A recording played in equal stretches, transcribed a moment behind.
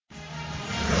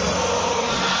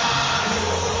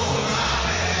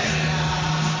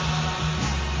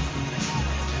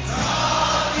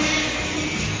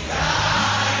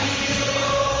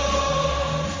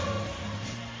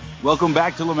Welcome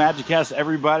back to La Magicast,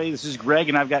 everybody. This is Greg,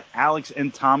 and I've got Alex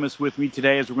and Thomas with me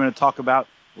today as we're going to talk about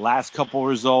last couple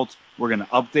results. We're going to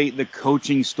update the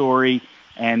coaching story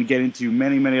and get into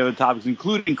many, many other topics,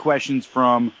 including questions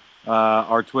from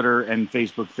our Twitter and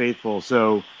Facebook faithful.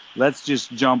 So let's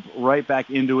just jump right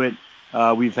back into it.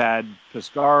 We've had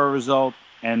Pescara result,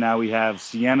 and now we have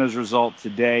Siena's result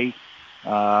today.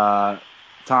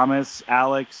 Thomas,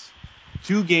 Alex,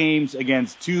 2 games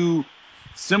against 2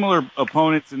 similar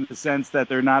opponents in the sense that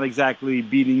they're not exactly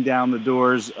beating down the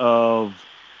doors of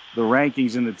the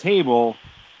rankings in the table,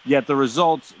 yet the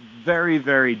results very,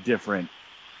 very different.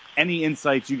 Any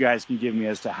insights you guys can give me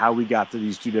as to how we got to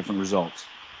these 2 different results?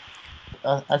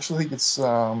 I actually think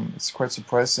it's quite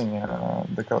surprising,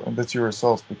 the 2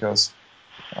 results, because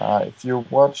if you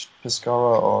watched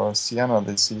Pescara or Siena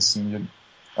this season,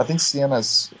 I think Siena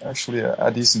is actually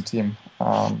a decent team.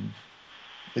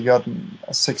 They got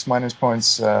 6 minus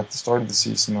points at the start of the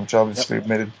season, which obviously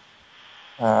made it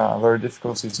a very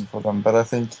difficult season for them. But I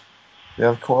think they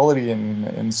have quality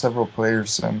in several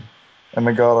players, and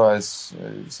Megara is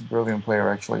a brilliant player,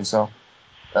 actually. So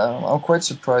I'm quite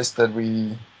surprised that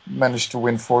we managed to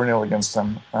win 4-0 against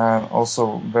them.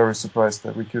 Also very surprised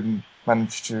that we couldn't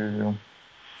manage to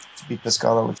beat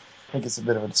Pescara, which I think is a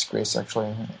bit of a disgrace,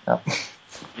 actually.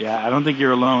 Yeah, I don't think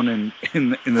you're alone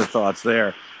in the thoughts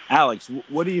there. Alex,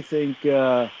 what do you think?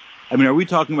 Are we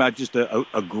talking about just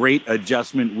a great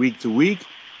adjustment week to week,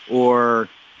 or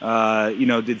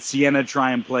did Siena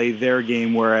try and play their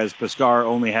game, whereas Pescara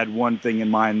only had one thing in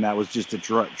mind, and that was just to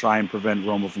try and prevent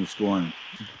Roma from scoring?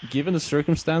 Given the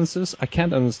circumstances, I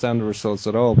can't understand the results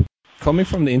at all. Coming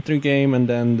from the Inter game and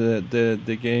then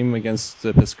the game against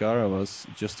Pescara was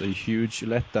just a huge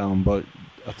letdown, but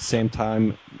at the same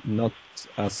time not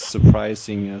as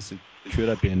surprising as it could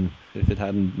have been if it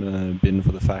hadn't been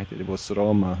for the fact that it was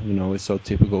Roma. It's so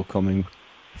typical coming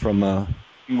from a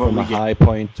high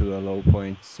point to a low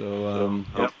point. So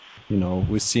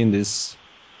we've seen this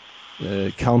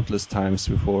countless times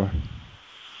before.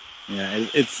 Yeah,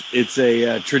 it's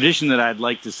a tradition that I'd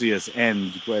like to see us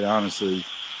end, quite honestly.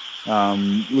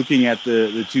 Looking at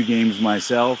the 2 games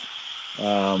myself,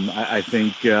 I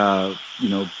think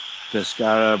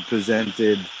Pescara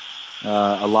presented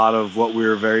a lot of what we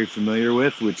were very familiar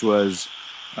with, which was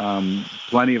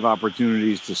plenty of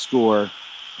opportunities to score,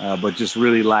 but just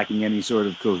really lacking any sort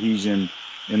of cohesion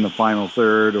in the final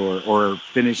third or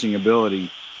finishing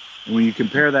ability. And when you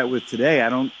compare that with today, I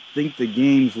don't think this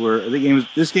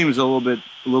game was a little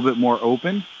bit more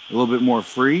open, a little bit more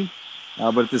free.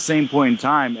 But at the same point in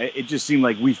time, it just seemed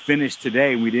like we finished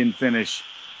today and we didn't finish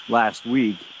last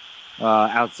week.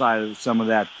 Outside of some of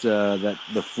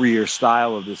the freer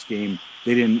style of this game,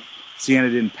 Siena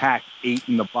didn't pack 8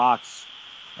 in the box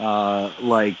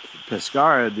like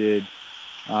Pescara did.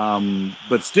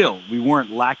 But still, we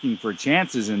weren't lacking for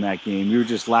chances in that game. We were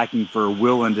just lacking for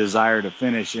will and desire to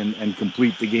finish and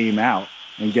complete the game out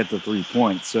and get the 3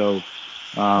 points. So,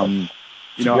 I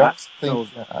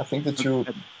think the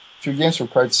two games were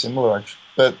quite similar, actually.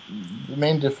 But the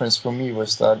main difference for me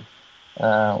was that,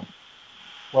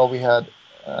 we had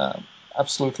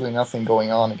absolutely nothing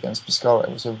going on against Pescara.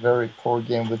 It was a very poor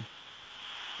game with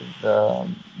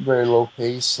very low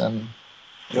pace and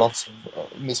lots of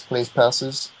misplaced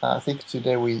passes. I think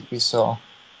today we saw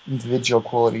individual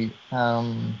quality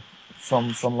from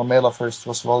Lamela first to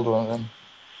Osvaldo, and then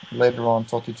later on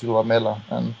Totti to Lamela.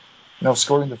 And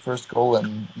scoring the first goal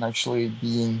and actually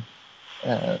being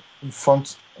in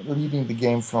front, leading the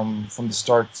game from the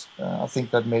start, I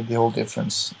think that made the whole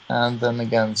difference. And then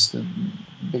again, it's the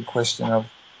big question of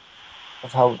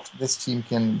how this team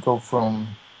can go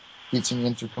from beating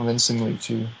Inter convincingly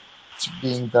to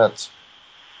being that,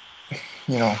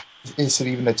 is it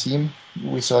even a team?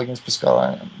 We saw against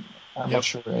Pescara. I'm not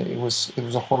sure. It was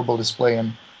a horrible display,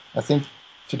 and I think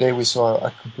today we saw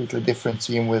a completely different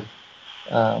team with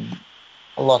a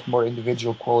lot more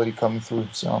individual quality coming through.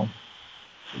 So.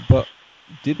 But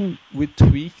didn't we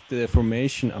tweak the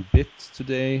formation a bit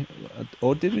today,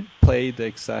 or did we play the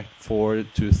exact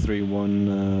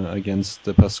 4-2-3-1 against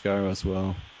the Pescara as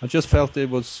well? I just felt it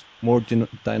was more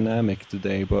dynamic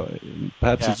today, but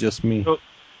perhaps it's just me. So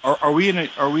are we in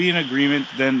agreement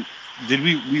then? Did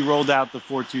we rolled out the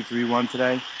 4-2-3-1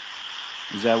 today?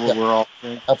 Is that what we're all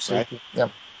saying? Absolutely.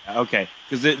 Right? Yeah. Okay,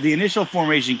 because the initial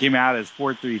formation came out as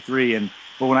 4-3-3,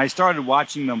 but when I started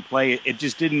watching them play, it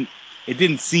just didn't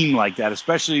seem like that,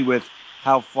 especially with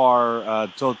how far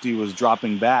Totti was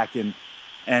dropping back.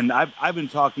 And I've been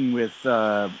talking with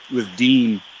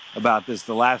Dean about this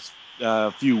the last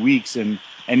few weeks, and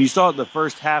you saw it the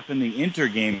first half in the Inter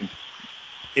game.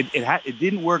 it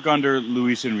didn't work under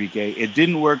Luis Enrique. It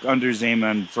didn't work under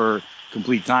Zeman for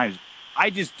complete times. I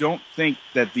just don't think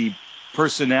that the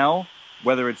personnel,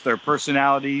 whether it's their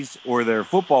personalities or their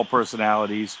football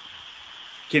personalities,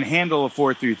 can handle a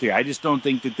 4-3-3. I just don't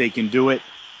think that they can do it.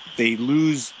 They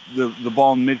lose the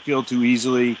ball in midfield too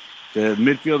easily. The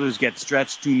midfielders get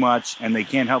stretched too much, and they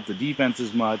can't help the defense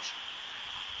as much.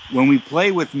 When we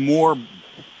play with more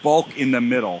bulk in the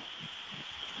middle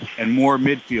and more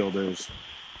midfielders,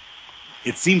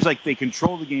 it seems like they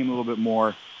control the game a little bit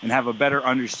more and have a better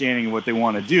understanding of what they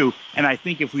want to do. And I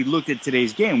think if we looked at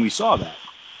today's game, we saw that.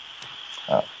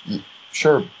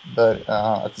 Sure, but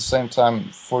at the same time,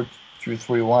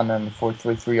 4-2-3-1 and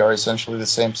 4-3-3 are essentially the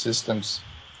same systems,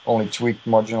 only tweaked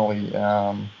marginally,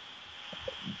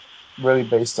 really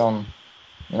based on,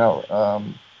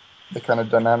 the kind of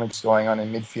dynamics going on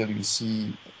in midfield. You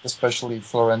see, especially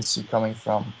Florenzi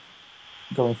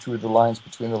going through the lines,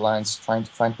 between the lines, trying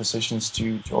to find positions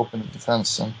to open the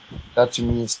defense. And that, to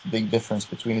me, is the big difference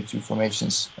between the two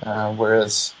formations.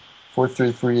 Whereas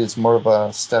 4-3-3 is more of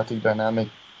a static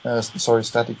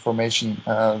formation.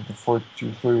 The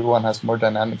 4-2-3-1 has more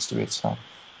dynamics to it. So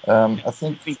I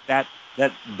think that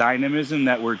dynamism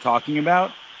that we're talking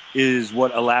about is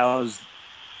what allows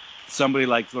somebody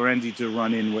like Florenzi to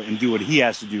run in and do what he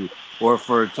has to do, or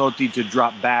for Totti to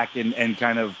drop back and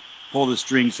kind of pull the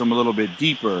strings from a little bit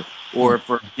deeper, or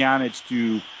for Pjanic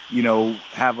to,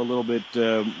 have a little bit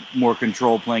more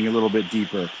control playing a little bit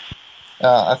deeper.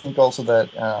 I think also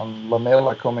that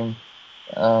Lamela coming,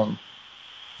 for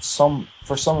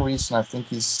some reason, I think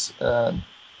he's a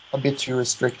bit too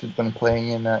restricted when playing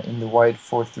in the wide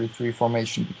 4-3-3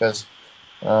 formation, because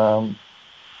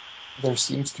there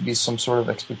seems to be some sort of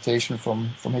expectation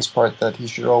from his part that he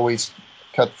should always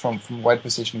cut from wide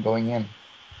position going in.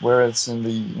 Whereas in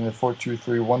the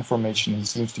 4-2-3-1 formation, he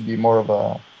seems to be more of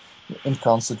a in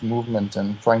constant movement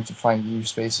and trying to find new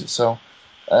spaces. So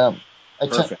I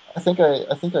think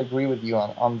I agree with you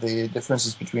on the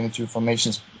differences between the two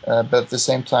formations. But at the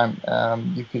same time,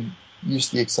 you could use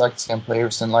the exact same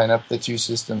players and line up the two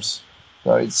systems.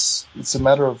 So it's a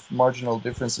matter of marginal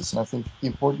differences, and I think the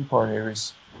important part here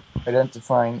is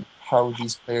identifying how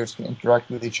these players can interact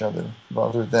with each other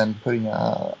rather than putting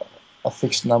a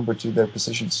fixed number to their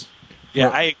positions. Yeah,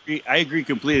 I agree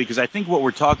completely, because I think what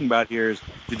we're talking about here is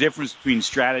the difference between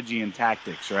strategy and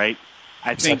tactics, right?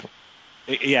 I think,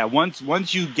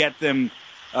 once you get them,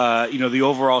 the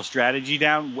overall strategy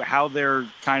down, how they're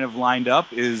kind of lined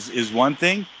up is one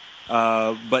thing,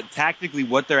 but tactically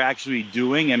what they're actually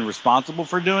doing and responsible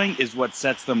for doing is what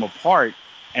sets them apart,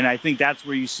 and I think that's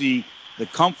where you see the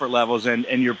comfort levels, and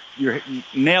you're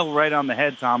nailed right on the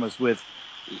head, Thomas, with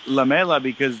Lamela,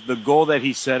 because the goal that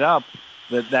he set up,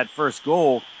 that first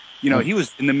goal, he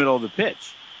was in the middle of the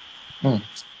pitch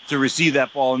to receive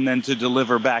that ball and then to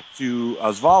deliver back to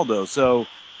Osvaldo. So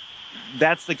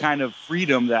that's the kind of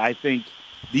freedom that I think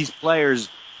these players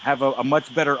have a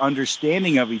much better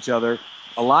understanding of each other.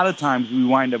 A lot of times we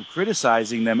wind up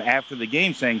criticizing them after the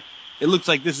game, saying it looks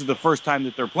like this is the first time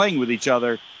that they're playing with each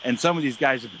other, and some of these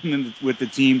guys have been with the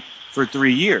team for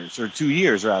 3 years, or 2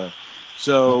 years rather.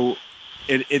 So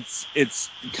it's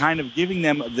kind of giving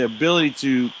them the ability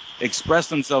to express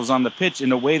themselves on the pitch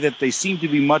in a way that they seem to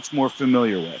be much more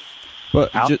familiar with. But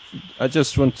I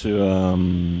just want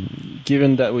to,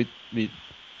 given that we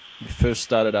first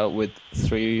started out with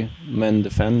 3-man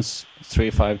defense,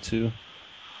 3-5-2,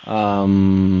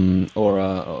 or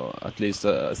at least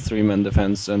a 3-man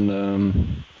defense,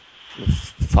 and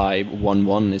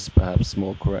 5-1-1 is perhaps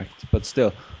more correct. But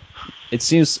still, it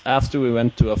seems after we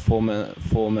went to a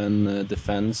 4-man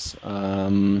defense,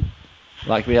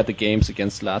 like we had the games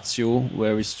against Lazio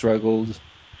where we struggled.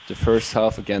 The first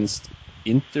half against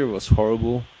Inter was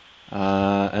horrible,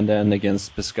 and then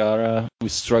against Pescara we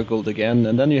struggled again,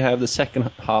 and then you have the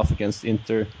second half against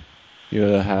Inter. You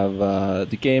have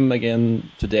the game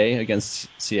again today against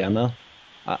Siena.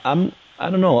 I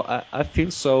don't know. I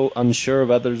feel so unsure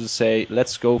whether to say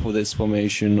let's go for this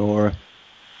formation, or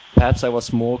perhaps I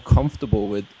was more comfortable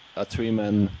with a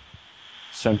 3-man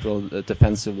central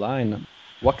defensive line.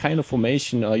 What kind of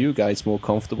formation are you guys more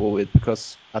comfortable with?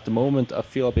 Because at the moment I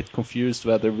feel a bit confused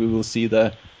whether we will see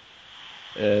the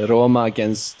Roma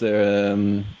against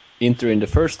Inter in the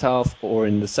first half or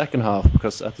in the second half,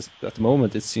 because at the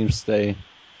moment it seems they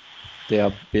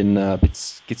have been a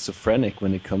bit schizophrenic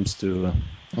when it comes to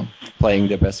playing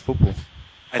their best football.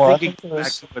 I think it goes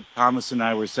back to what Thomas and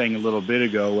I were saying a little bit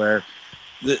ago, where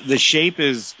the shape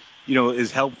is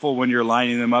helpful when you're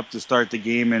lining them up to start the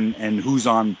game and who's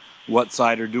on what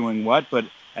side are doing what. But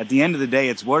at the end of the day,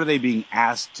 it's what are they being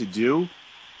asked to do?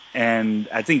 And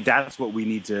I think that's what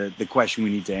the question we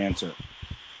need to answer.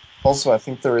 Also, I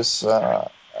think there is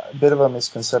a bit of a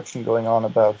misconception going on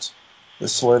about the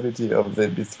solidity of the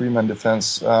three-man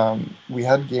defense. We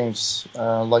had games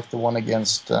like the one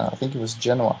against, I think it was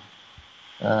Genoa.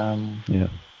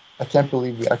 I can't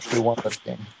believe we actually won that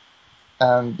game.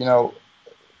 And,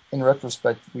 in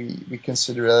retrospect, we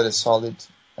consider that a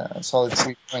solid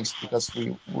 3 points because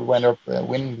we went up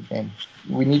winning the game.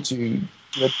 We need to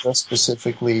address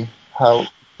specifically how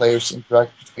players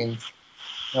interact between,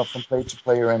 from player to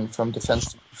player and from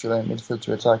defense to midfield and midfield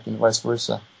to attack and vice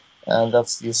versa. And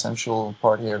that's the essential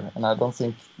part here. And I don't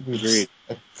think we've seen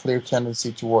a clear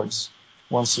tendency towards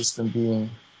one system being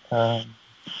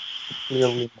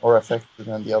clearly more effective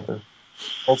than the other.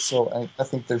 Also, I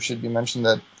think there should be mentioned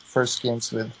that first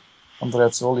games with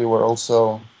Andreazzoli were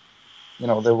also,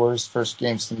 they were his first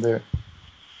games, and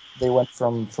they went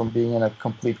from being in a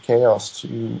complete chaos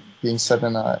to being set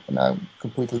in a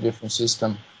completely different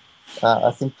system.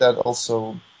 I think that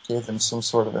also gave him some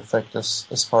sort of effect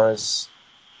as far as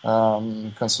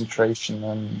concentration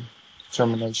and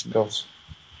determination goes.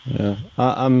 Yeah,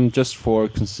 I'm just for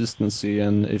consistency,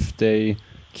 and if they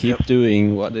keep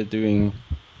doing what they're doing,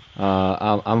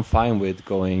 I'm fine with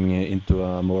going into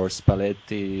a more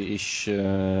Spalletti-ish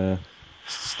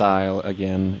style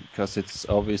again, because it's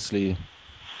obviously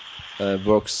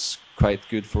works quite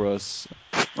good for us.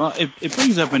 Well, it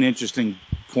brings up an interesting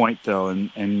point, though,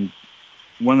 and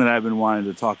one that I've been wanting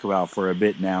to talk about for a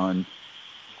bit now. And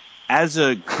as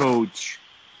a coach,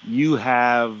 you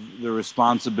have the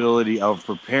responsibility of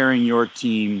preparing your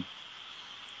team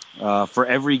for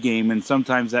every game, and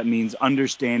sometimes that means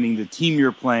understanding the team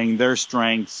you're playing, their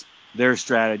strengths, their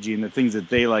strategy, and the things that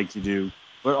they like to do,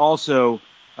 but also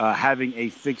having a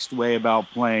fixed way about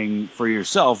playing for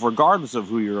yourself, regardless of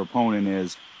who your opponent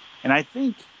is. And I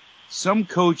think some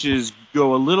coaches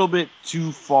go a little bit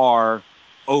too far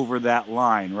over that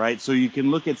line, right? So you can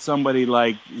look at somebody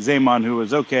like Zeman, who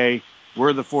is, okay,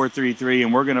 we're the 4-3-3,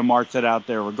 and we're going to march that out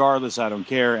there regardless. I don't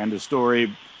care. End of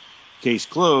story. Case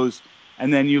closed.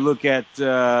 And then you look at,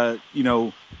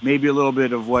 maybe a little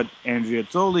bit of what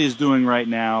Andreazzoli is doing right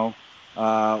now,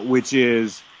 which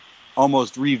is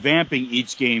almost revamping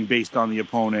each game based on the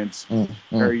opponents.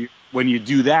 When you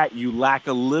do that, you lack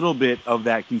a little bit of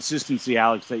that consistency,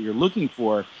 Alex, that you're looking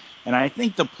for. And I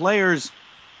think the players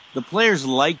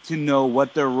like to know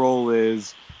what their role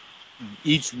is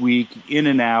each week, in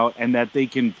and out, and that they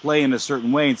can play in a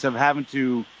certain way instead of having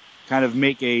to kind of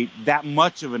make that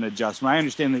much of an adjustment. I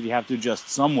understand that you have to adjust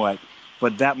somewhat,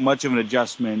 but that much of an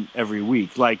adjustment every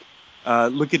week. Like,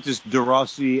 look at this De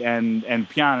Rossi and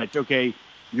Pjanic. Okay,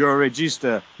 you're a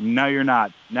regista. Now you're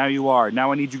not. Now you are.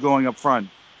 Now I need you going up front.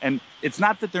 And it's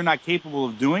not that they're not capable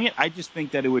of doing it. I just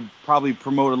think that it would probably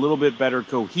promote a little bit better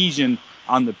cohesion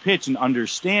on the pitch and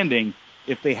understanding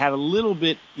if they had a little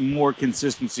bit more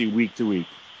consistency week to week.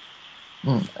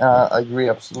 I agree,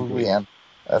 absolutely. And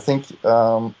I think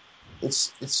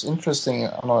it's interesting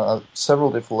on several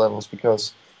different levels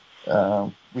because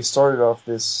we started off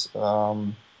this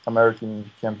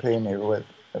American campaign here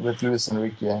with Luis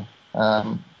Enrique,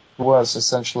 who was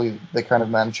essentially the kind of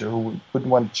manager who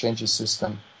wouldn't want to change his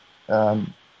system.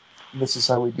 This is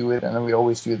how we do it, and we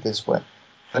always do it this way.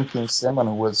 Then came Seman,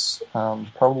 who was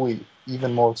probably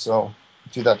even more so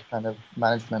to that kind of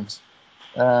management.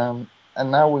 And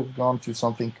now we've gone to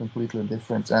something completely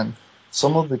different. And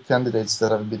some of the candidates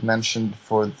that have been mentioned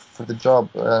for the job,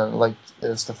 like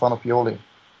Stefano Pioli,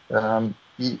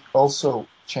 he also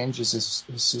changes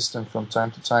his system from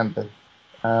time to time. But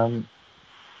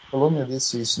Bologna this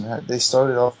season, they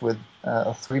started off with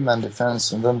a 3-man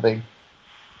defense, and then they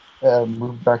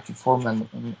moved back to 4-man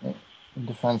in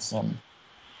defense. And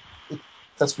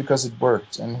that's because it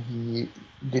worked, and he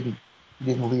didn't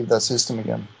leave that system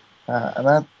again.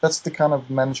 And that's the kind of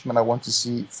management I want to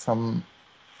see from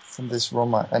this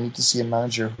Roma. I need to see a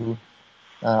manager who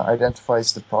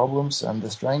identifies the problems and the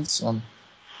strengths, and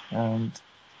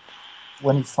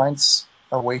when he finds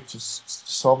a way to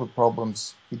solve the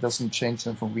problems, he doesn't change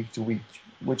them from week to week,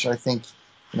 which I think,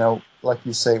 like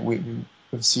you say, we've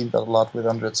seen that a lot with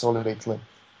Andreazzoli lately,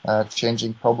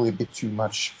 changing probably a bit too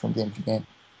much from game to game.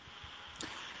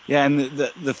 Yeah, and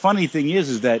the funny thing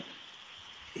is that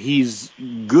he's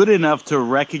good enough to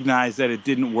recognize that it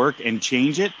didn't work and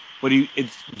change it, but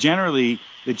it's generally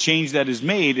the change that is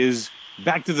made is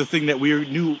back to the thing that we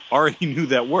already knew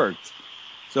that worked.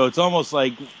 So it's almost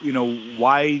like,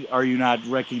 why are you not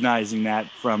recognizing that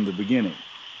from the beginning?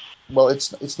 Well,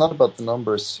 it's not about the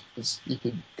numbers. You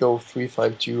could go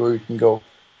 3-5-2 or you can go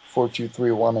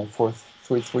 4-2-3-1 and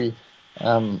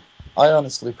 4-3-3. I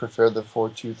honestly prefer the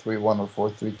 4-2-3-1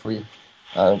 or 4-3-3.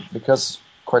 because,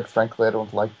 quite frankly, I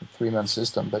don't like the 3-man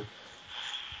system. But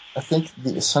I think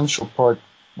the essential part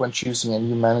when choosing a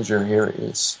new manager here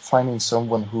is finding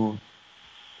someone who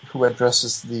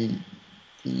addresses the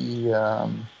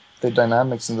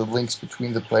dynamics and the links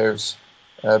between the players,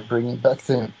 bringing back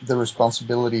the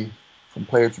responsibility from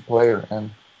player to player,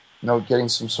 and getting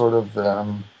some sort of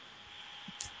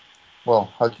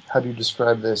how do you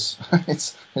describe this?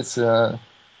 it's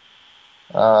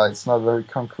not very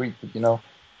concrete, but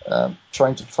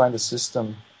trying to find a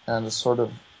system and a sort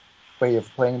of way of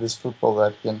playing this football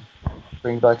that can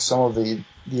bring back some of the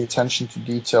attention to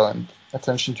detail and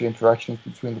attention to interactions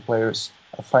between the players.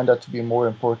 I find that to be more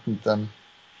important than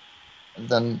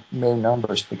mere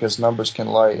numbers, because numbers can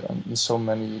lie in so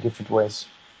many different ways.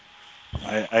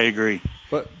 I agree.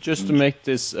 But just to make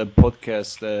this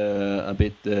podcast a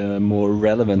bit more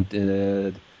relevant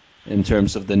in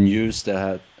terms of the news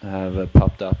that have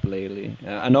popped up lately.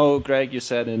 I know, Greg, you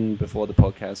said before the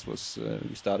podcast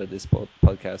we started this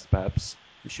podcast, perhaps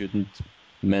we shouldn't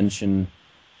mention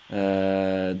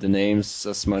the names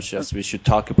as much as we should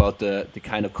talk about the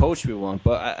kind of coach we want.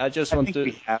 But I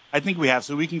think we have,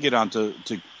 so we can get on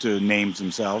to names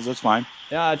themselves. That's fine.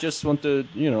 Yeah, I just want to,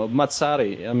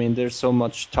 Mazzari. I mean, there's so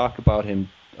much talk about him.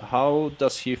 How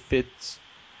does he fit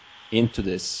into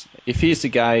this? If he's the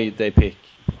guy they pick.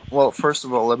 Well, first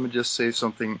of all, let me just say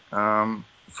something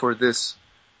for this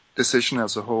decision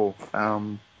as a whole.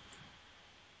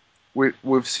 We're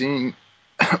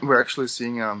actually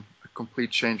seeing a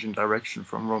complete change in direction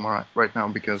from Roma right now,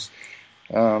 because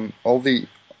all the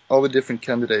different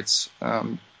candidates,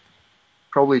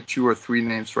 probably 2 or 3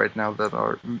 names right now that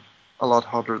are a lot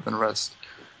hotter than rest,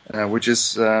 which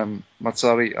is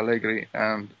Mazzari, Allegri,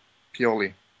 and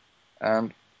Pioli.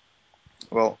 And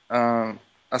well,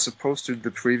 as opposed to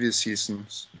the previous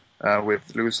seasons with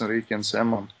Luis Enrique and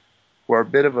Simon, who are a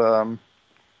bit of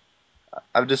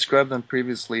I've described them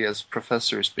previously as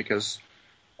professors, because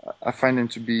I find them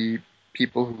to be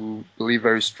people who believe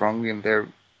very strongly in their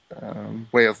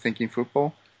way of thinking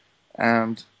football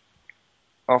and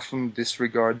often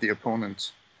disregard the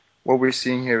opponent. What we're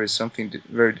seeing here is something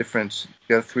very different.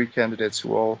 You have 3 candidates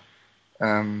who all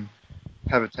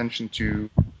have attention to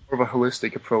more of a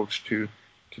holistic approach to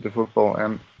the football,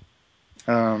 and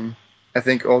I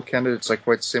think all candidates are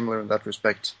quite similar in that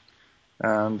respect,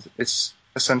 and it's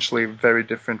essentially very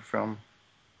different from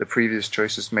the previous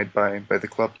choices made by the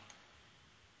club.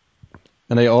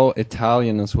 And they're all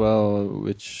Italian as well,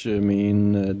 which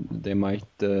mean they might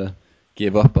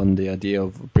give up on the idea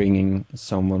of bringing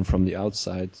someone from the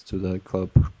outside to the club,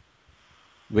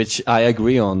 which I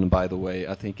agree on, by the way.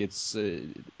 I think I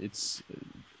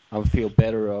would feel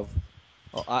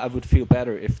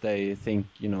better if they think,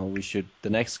 the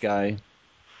next guy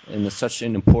in such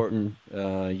an important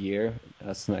year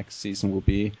as next season will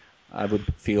be, I would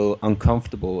feel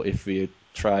uncomfortable if we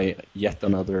try yet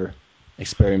another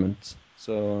experiment.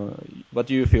 So, what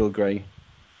do you feel, Greg?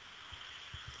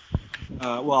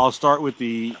 Well, I'll start with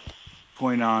the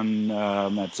point on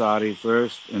Mazzari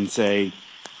first and say,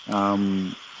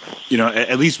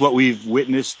 at least what we've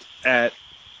witnessed at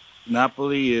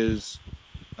Napoli is,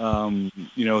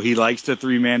 he likes the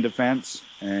 3-man defense,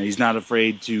 and he's not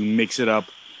afraid to mix it up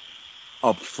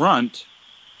front,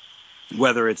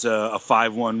 whether it's a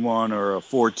 5-1-1 or a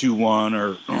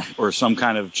 4-2-1 or some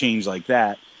kind of change like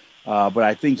that. But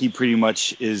I think he pretty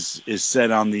much is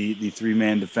set on the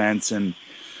 3-man defense, and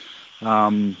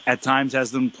at times has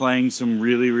them playing some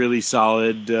really, really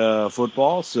solid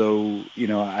football. So,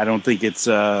 I don't think it's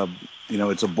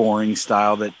it's a boring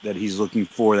style that he's looking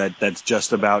for, that's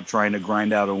just about trying to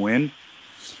grind out a win.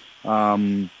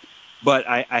 But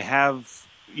I have,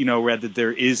 read that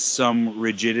there is some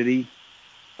rigidity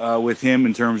with him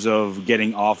in terms of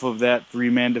getting off of that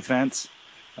 3-man defense.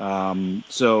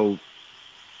 So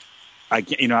I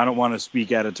don't want to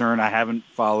speak out of turn. I haven't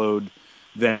followed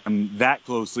them that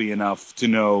closely enough to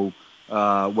know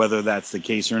whether that's the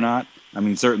case or not. I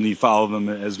mean, certainly follow them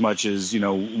as much as,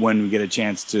 when we get a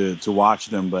chance to watch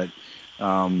them. But,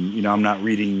 I'm not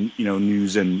reading,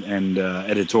 news and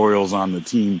editorials on the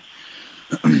team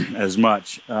as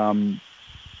much.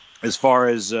 As far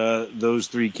as those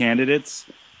 3 candidates,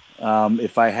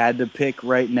 if I had to pick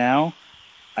right now,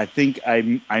 I think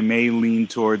I may lean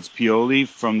towards Pioli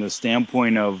from the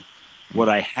standpoint of what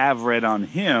I have read on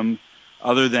him,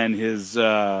 other than his,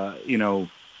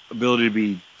 ability to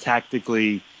be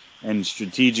tactically and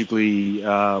strategically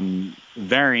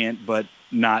variant, but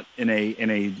not in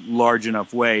a large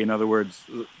enough way. In other words,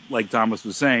 like Thomas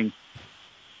was saying,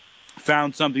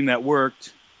 found something that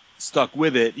worked, stuck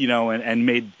with it, and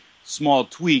made small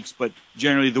tweaks, but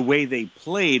generally the way they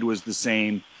played was the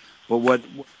same. But what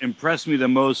impressed me the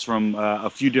most from a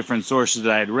few different sources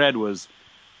that I had read was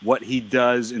what he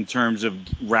does in terms of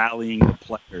rallying the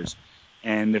players.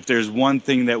 And if there's one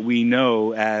thing that we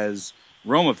know as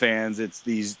Roma fans, it's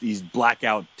these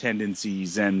blackout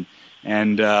tendencies and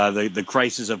the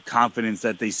crisis of confidence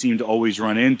that they seem to always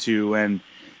run into. And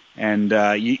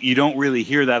you don't really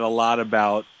hear that a lot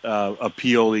about a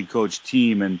Pioli coach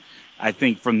team. And I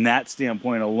think from that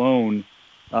standpoint alone,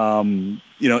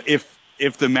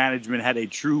 if the management had a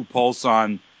true pulse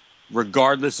on,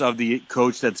 regardless of the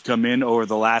coach that's come in over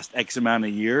the last X amount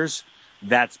of years,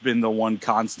 that's been the one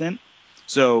constant.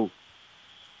 So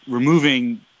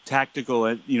removing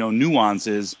tactical,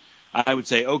 nuances, I would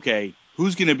say, okay,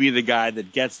 who's going to be the guy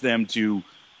that gets them to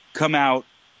come out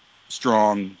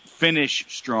strong, finish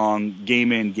strong,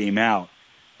 game in, game out,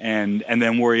 and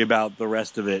then worry about the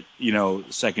rest of it,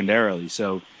 secondarily.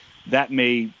 So that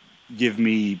may give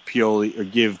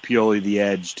Pioli the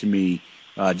edge to me,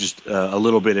 just a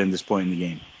little bit in this point in the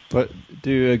game. But do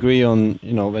you agree on,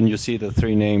 when you see the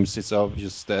three names, it's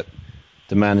obvious that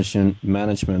the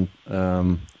management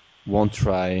won't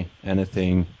try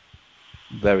anything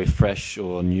very fresh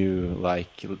or new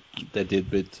like they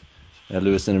did with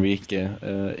Luis Enrique.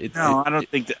 I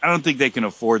don't think they can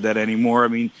afford that anymore. I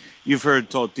mean, you've heard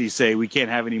Totti say we can't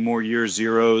have any more year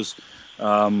zeros,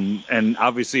 and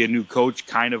obviously a new coach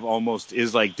kind of almost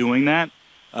is like doing that.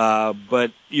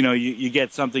 But you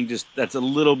get something just that's a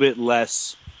little bit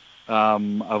less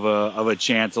of a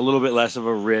chance, a little bit less of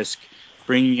a risk.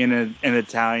 Bringing in an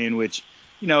Italian, which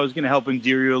is going to help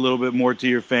endear you a little bit more to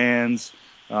your fans,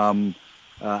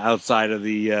 outside of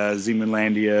the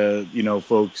Zeemanlandia,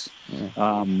 folks.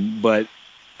 But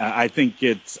I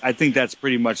think that's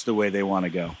pretty much the way they want to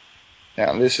go.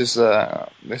 Yeah, this is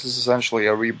essentially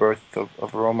a rebirth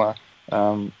of Roma.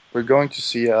 We're going to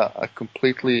see a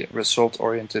completely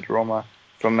result-oriented Roma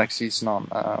from next season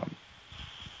on.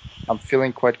 I'm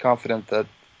feeling quite confident that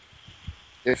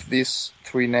if these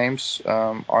three names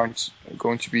aren't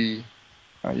going to be,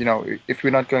 if we're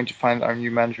not going to find our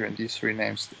new manager in these three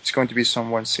names, it's going to be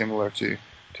someone similar to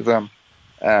them.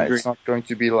 It's not going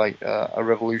to be like a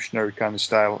revolutionary kind of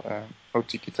style, no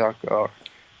tiki-taka or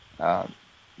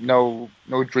no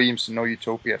dreams and no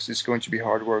utopias. It's going to be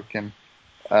hard work and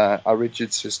a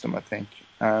rigid system, I think.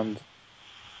 And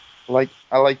I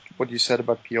like what you said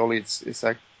about Pioli. It's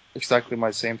like exactly my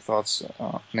same thoughts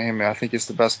on him. I think he's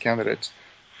the best candidate.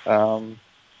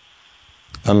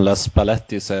 Unless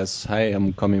Spalletti says, "Hey,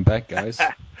 I'm coming back, guys."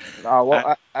 I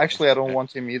don't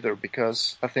want him either,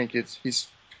 because I think it's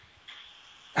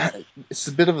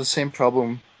a bit of the same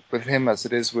problem with him as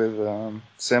it is with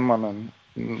Zeman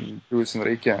and Luis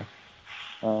Enrique.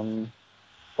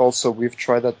 Also, we've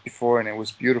tried that before and it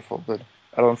was beautiful, but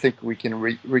I don't think we can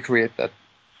recreate that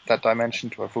dimension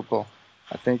to our football.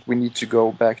 I think we need to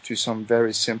go back to some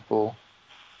very simple.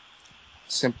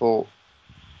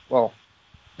 Well,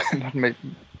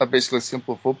 not basically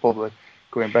simple football, but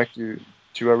going back to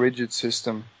a rigid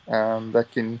system that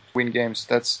can win games.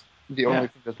 That's the only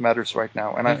thing that matters right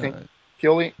now. And I think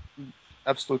Pioli,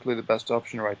 absolutely the best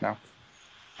option right now.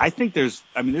 I think there's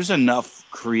enough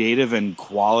creative and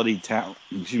quality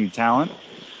talent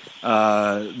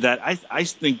that I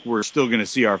think we're still going to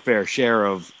see our fair share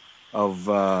of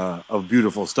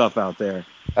beautiful stuff out there.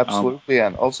 Absolutely,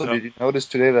 and also, did you notice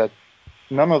today that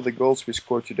none of the goals we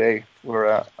scored today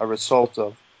were a result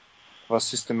of a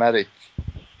systematic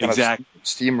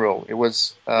steamroll? It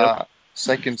was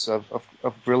seconds of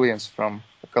brilliance from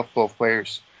a couple of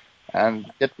players,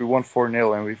 and yet we won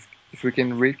 4-0. And if we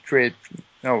can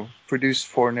produce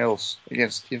 4-0s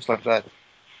against teams like that,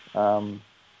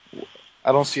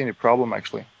 I don't see any problem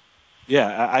actually.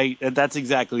 Yeah, that's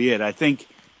exactly it. I think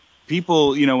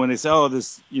people, when they say, "Oh,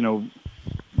 this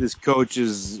coach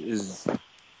is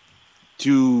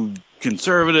too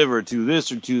conservative or too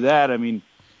this or too that," I mean,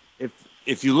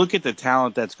 if you look at the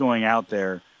talent that's going out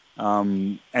there,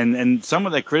 and some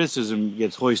of that criticism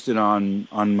gets hoisted on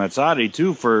Mazzarri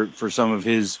too for some of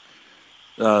his,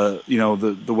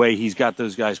 the way he's got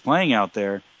those guys playing out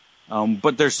there.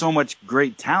 But there's so much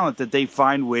great talent that they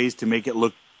find ways to make it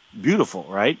look beautiful,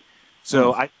 right?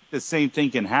 So I think the same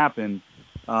thing can happen,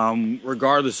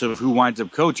 regardless of who winds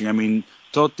up coaching. I mean,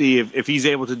 Totti, if he's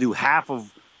able to do half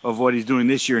of what he's doing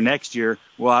this year, next year,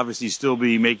 will obviously still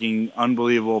be making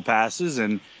unbelievable passes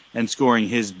and scoring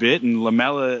his bit. And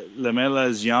Lamela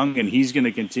is young, and he's going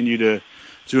to continue to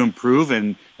improve.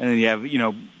 And then you have,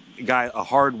 a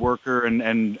hard worker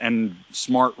and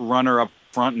smart runner up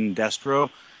front in Destro.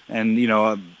 And,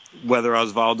 whether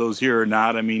Osvaldo's here or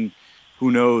not, I mean,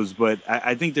 who knows? But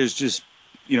I think there's just,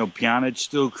 Pjanic,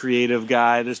 still creative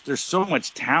guy. There's so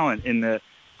much talent in the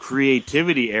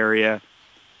creativity area.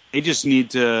 They just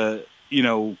need to,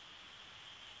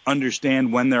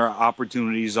 understand when their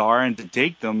opportunities are and to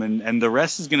take them, and the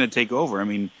rest is going to take over. I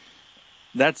mean,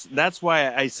 that's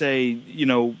why I say,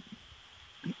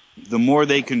 the more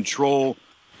they control,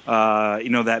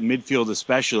 that midfield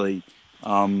especially,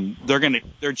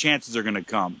 their chances are gonna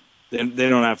come. They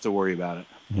don't have to worry about it.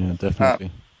 Yeah,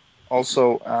 definitely.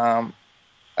 Also,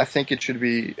 I think it should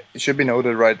be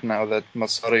noted right now that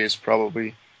Masari is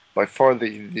probably by far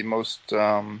the most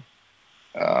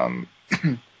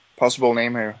possible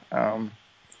name here.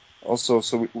 Also,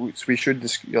 so we should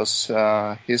discuss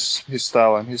his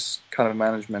style and his kind of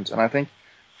management. And I think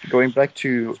going back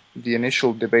to the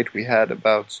initial debate we had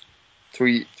about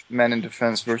 3 men in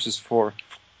defense versus 4,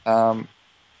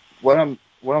 what I'm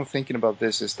thinking about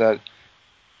this is that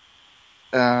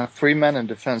 3 men in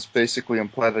defense basically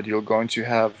imply that you're going to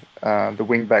have the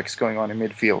wing backs going on in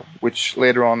midfield, which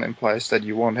later on implies that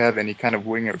you won't have any kind of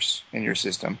wingers in your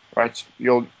system, right?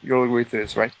 You'll agree to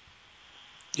this, right?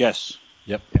 Yes.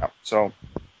 Yep. Yeah. So,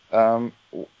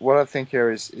 what I think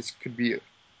here is it could be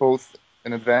both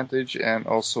an advantage and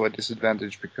also a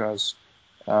disadvantage because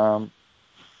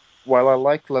while I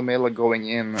like Lamela going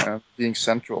in, being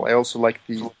central, I also like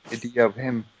the idea of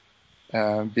him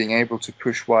being able to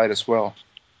push wide as well.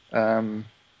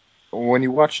 When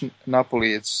you watch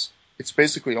Napoli, it's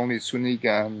basically only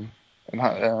Zuniga and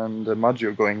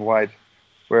Maggio going wide,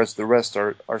 whereas the rest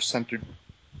are centered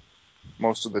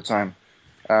most of the time.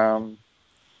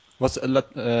 Was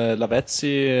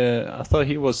Lavezzi? I thought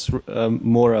he was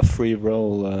more a free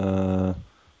role, or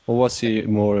was he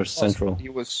more central? He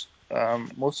was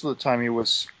most of the time he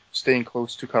was staying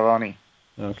close to Cavani.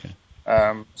 Okay.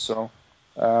 So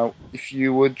if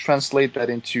you would translate that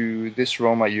into this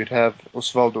Roma, you'd have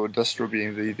Osvaldo Destro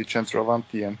being the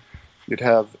centravanti, and you'd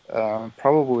have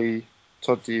probably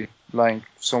Totti lying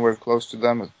somewhere close to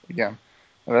them again.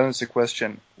 And then it's the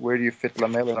question: where do you fit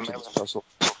Lamela into this puzzle?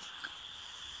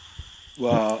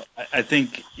 Well, I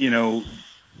think,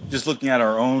 just looking at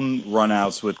our own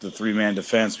runouts with the 3-man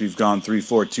defense, we've gone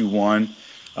 3-4-2-1,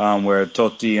 where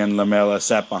Totti and Lamela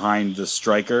sat behind the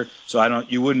striker. So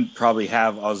you wouldn't probably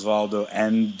have Osvaldo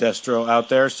and Destro out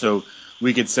there. So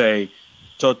we could say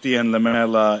Totti and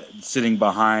Lamela sitting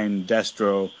behind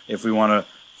Destro if we want to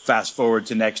fast forward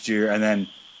to next year and then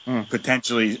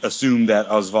potentially assume that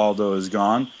Osvaldo is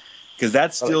gone, because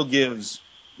that still gives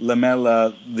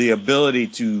Lamela the ability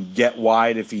to get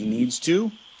wide if he needs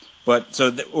to. But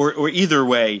or either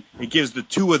way, it gives the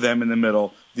two of them in the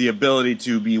middle the ability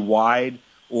to be wide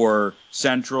or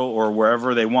central or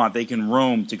wherever they want. They can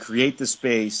roam to create the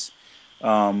space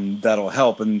that'll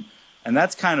help. And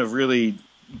that's kind of really,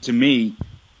 to me,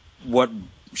 what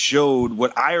showed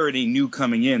what I already knew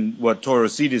coming in, what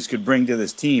Torosides could bring to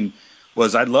this team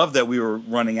was I love that we were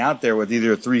running out there with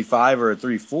either a 3-5 or a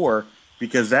 3-4,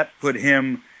 because that put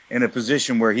him in a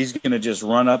position where he's going to just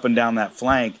run up and down that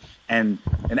flank and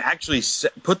actually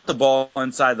put the ball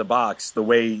inside the box the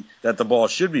way that the ball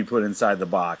should be put inside the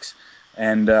box.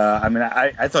 And,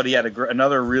 I thought he had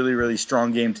another really, really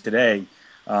strong game today,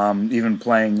 even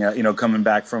playing, coming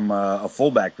back from a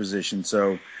fullback position.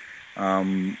 So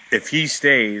if he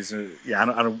stays, I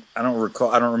don't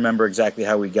remember exactly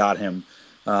how we got him.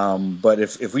 But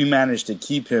if we manage to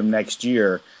keep him next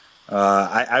year,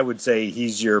 I would say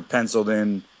he's your penciled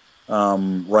in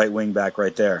right wing back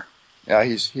right there. Yeah,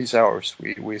 he's ours.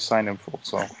 We signed him full,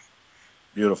 so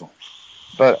beautiful.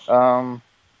 But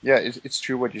yeah, it's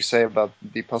true what you say about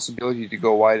the possibility to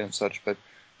go wide and such. But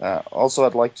also,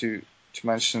 I'd like to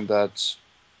mention that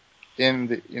in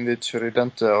the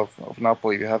Tridente of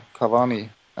Napoli, you have Cavani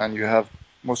and you have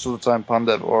most of the time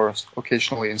Pandev or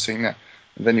occasionally Insigne.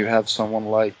 And then you have someone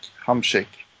like Hamšík,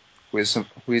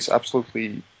 who is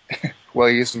absolutely well,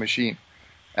 he is a machine.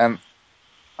 And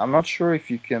I'm not sure if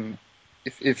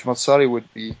Mazzari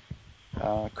would be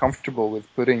comfortable with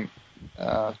putting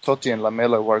Totti and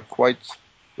Lamela, who are quite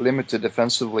limited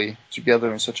defensively,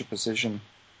 together in such a position,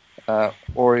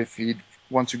 or if he'd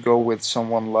want to go with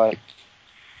someone like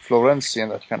Florenzi in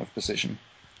that kind of position.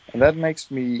 And that makes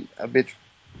me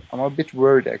I'm a bit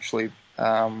worried actually,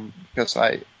 because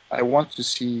I want to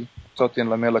see Totti and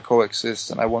Lamela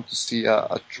coexist, and I want to see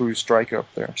a true striker up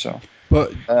there. So,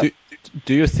 but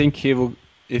do you think he will,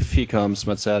 if he comes,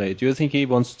 Mazzari? Do you think he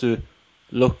wants to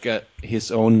look at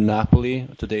his own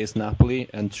today's Napoli,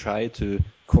 and try to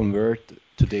convert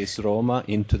today's Roma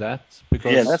into that?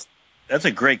 Because that's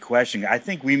a great question. I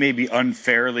think we may be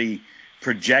unfairly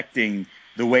projecting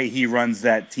the way he runs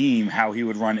that team, how he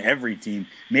would run every team.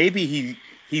 Maybe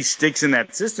he sticks in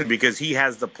that system because he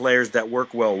has the players that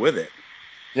work well with it.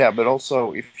 Yeah, but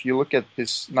also if you look at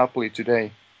his Napoli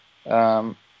today,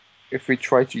 if we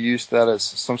try to use that as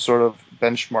some sort of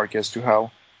benchmark as to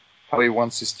how he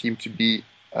wants his team to be,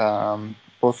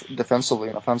 both defensively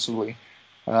and offensively,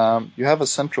 you have a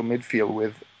central midfield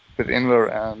with Inler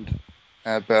and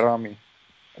Berami,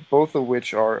 both of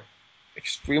which are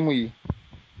extremely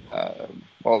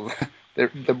well. They're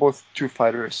both true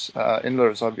fighters.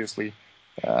 Inler is obviously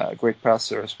a great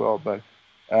passer as well, but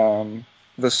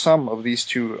the sum of these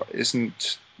two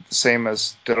isn't the same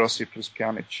as De Rossi plus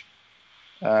Pjanic.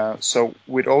 So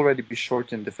we'd already be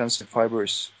short in defensive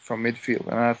fibers from midfield,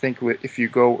 and I think if you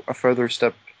go a further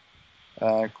step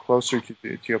closer to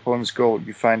your opponent's goal,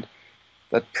 you find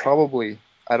that probably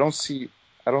I don't see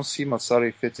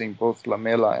Mazzari fitting both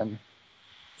Lamela and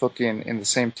Totti in the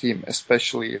same team,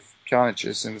 especially if Pjanic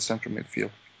is in the central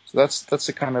midfield. So that's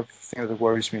the kind of thing that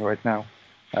worries me right now.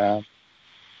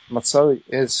 Mazzari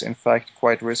is in fact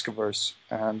quite risk averse,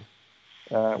 and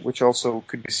which also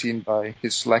could be seen by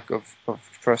his lack of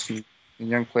trust in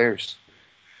young players.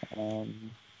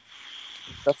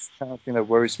 That's the kind of thing that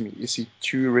worries me. Is he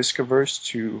too risk averse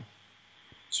to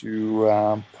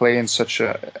play in such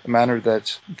a manner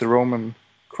that the Roman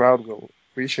crowd will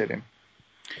appreciate him?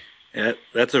 Yeah,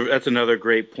 that's another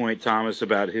great point, Thomas,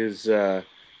 about his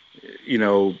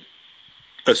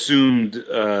assumed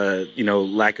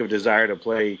lack of desire to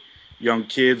play young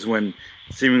kids when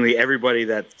seemingly everybody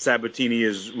that Sabatini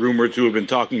is rumored to have been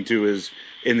talking to is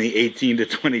in the 18 to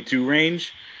 22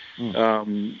 range.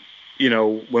 When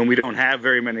we don't have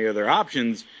very many other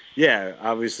options,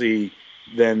 obviously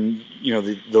then,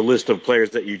 the list of players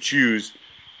that you choose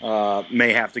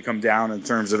may have to come down in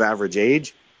terms of average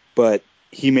age, but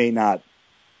he may not,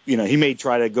 he may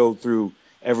try to go through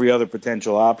every other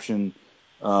potential option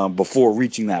before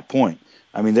reaching that point.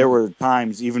 I mean, there were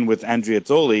times, even with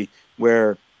Andriazzoli,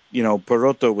 where,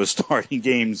 Perotto was starting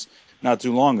games not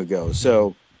too long ago.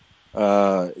 So,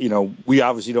 we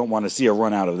obviously don't want to see a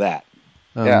run out of that.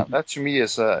 That to me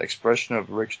is an expression of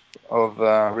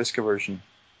risk aversion.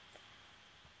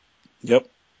 Yep.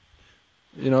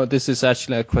 This is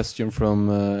actually a question from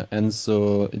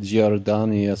Enzo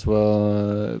Giordani as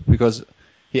well, because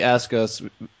he asked us,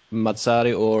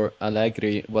 Mazzari or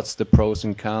Allegri, what's the pros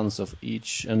and cons of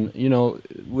each? And,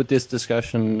 with this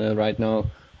discussion right now,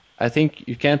 I think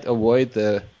you can't avoid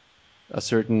a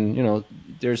certain,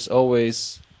 there's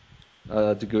always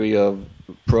a degree of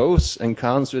pros and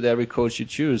cons with every coach you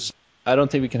choose. I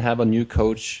don't think we can have a new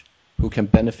coach who can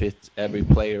benefit every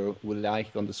player we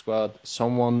like on the squad.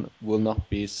 Someone will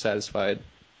not be satisfied.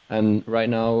 And right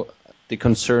now, the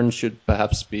concern should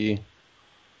perhaps be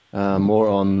more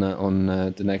on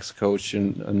the next coach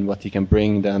and what he can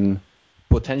bring than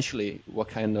potentially what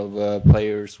kind of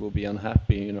players will be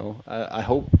unhappy. I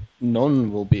hope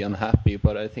none will be unhappy,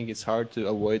 but I think it's hard to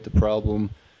avoid the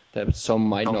problem that some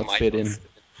might not fit in.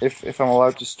 If I'm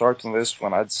allowed to start on this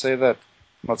one, I'd say that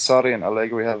Mazzari and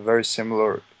Allegri have very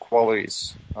similar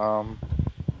qualities.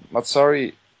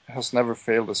 Mazzari has never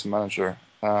failed as a manager.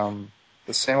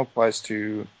 The same applies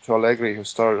to Allegri, who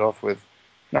started off with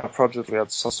projectly at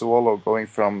Sassuolo, going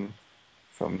from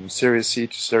Serie C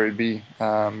to Serie B,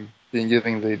 being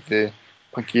given the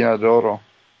Panchina d'Oro.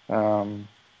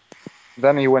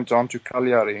 Then he went on to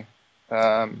Cagliari,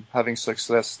 having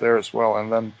success there as well,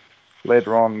 and then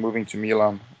later on moving to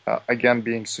Milan, again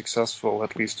being successful,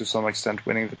 at least to some extent,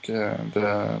 winning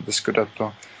the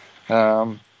Scudetto.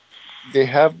 They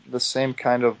have the same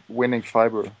kind of winning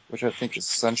fiber, which I think is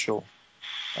essential.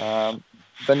 Then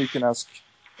you can ask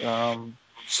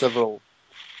several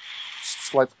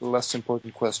slightly less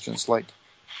important questions, like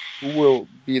who will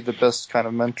be the best kind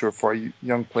of mentor for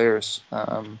young players.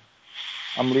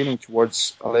 I'm leaning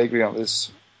towards Allegri on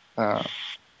this.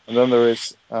 And then there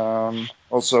is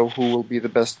also who will be the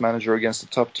best manager against the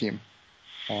top team,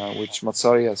 which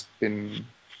Mazzari has been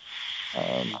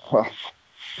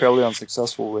fairly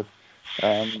unsuccessful with.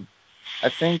 I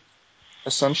think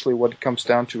essentially what it comes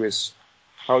down to is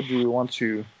how do we want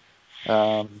to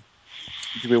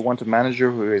do we want a manager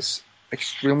who is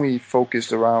extremely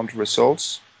focused around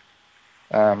results?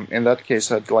 In that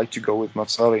case, I'd like to go with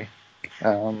Mazzari.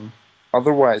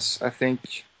 Otherwise, I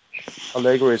think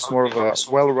Allegri is more of a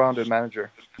well-rounded manager.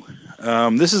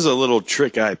 This is a little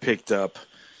trick I picked up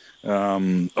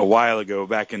a while ago,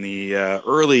 back in the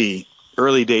early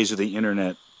days of the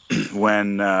internet,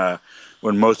 when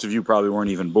most of you probably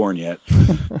weren't even born yet.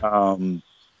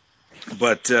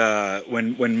 But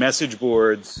when message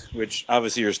boards, which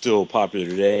obviously are still popular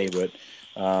today, but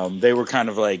they were kind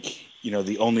of like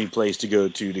the only place to go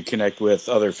to connect with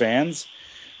other fans.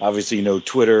 Obviously,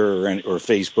 Twitter or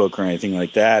Facebook or anything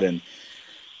like that, and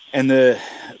the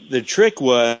trick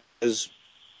was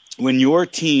when your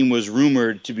team was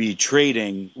rumored to be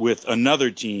trading with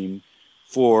another team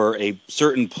for a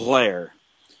certain player,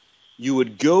 you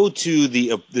would go to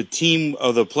the team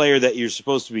of the player that you're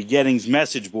supposed to be getting's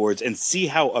message boards and see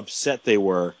how upset they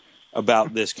were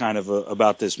about this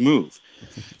about this move.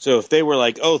 So if they were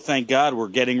like, "Oh, thank God we're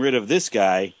getting rid of this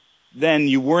guy," then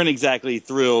you weren't exactly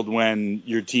thrilled when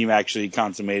your team actually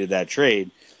consummated that trade.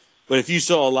 But if you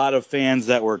saw a lot of fans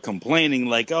that were complaining,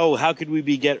 like, "Oh, how could we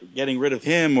be getting rid of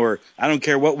him?" or "I don't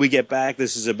care what we get back,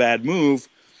 this is a bad move,"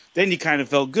 then you kind of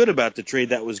felt good about the trade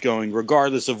that was going,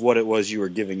 regardless of what it was you were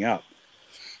giving up.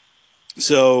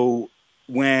 So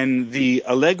when the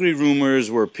Allegri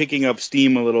rumors were picking up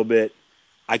steam a little bit,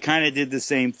 I kind of did the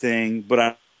same thing, but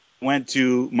I went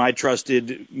to my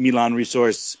trusted Milan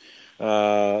resource,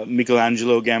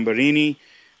 Michelangelo Gambarini,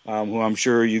 who I'm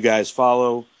sure you guys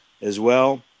follow as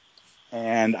well.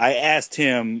 And I asked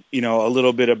him, a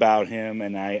little bit about him,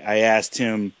 and I asked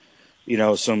him,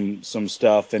 some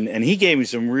stuff, and he gave me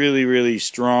some really, really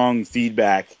strong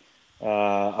feedback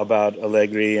about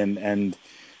Allegri, and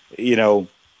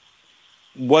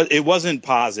what it wasn't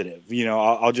positive.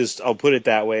 I'll put it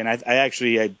that way. And I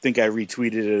think I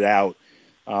retweeted it out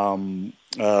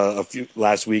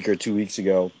last week or 2 weeks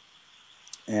ago,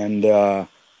 and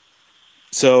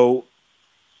so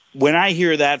when I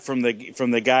hear that from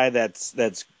the guy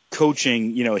that's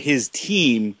coaching, his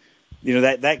team,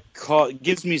 that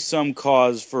gives me some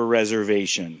cause for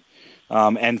reservation,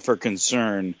 and for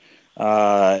concern.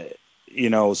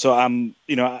 So I'm,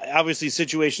 obviously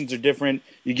situations are different.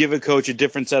 You give a coach a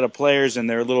different set of players and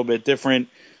they're a little bit different,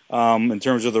 in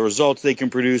terms of the results they can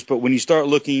produce. But when you start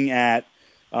looking at,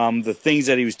 the things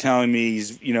that he was telling me,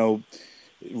 he's,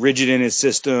 rigid in his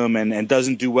system and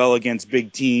doesn't do well against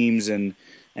big teams and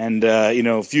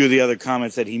a few of the other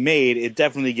comments that he made, it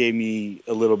definitely gave me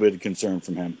a little bit of concern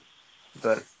from him.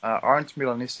 But aren't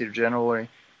Milanisti generally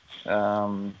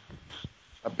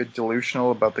a bit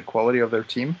delusional about the quality of their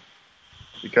team?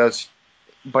 Because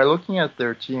by looking at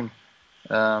their team,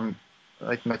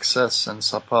 like Mexes and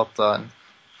Zapata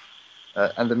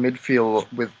and the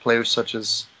midfield with players such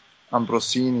as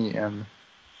Ambrosini and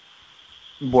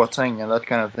Boateng and that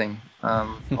kind of thing,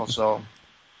 also,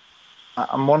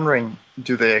 I'm wondering,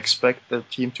 do they expect the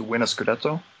team to win a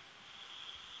Scudetto?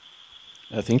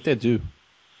 I think they do.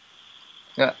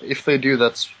 Yeah, if they do,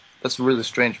 that's really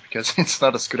strange because it's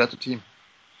not a Scudetto team.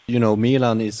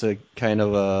 Milan is a kind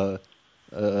of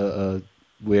a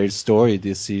weird story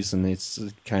this season. It's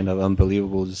kind of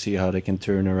unbelievable to see how they can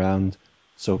turn around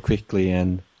so quickly.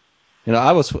 And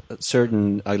I was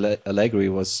certain Allegri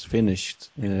was finished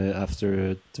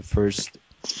after the first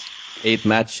 8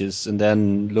 matches, and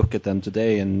then look at them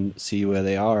today and see where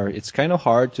they are. It's kind of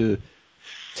hard to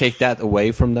take that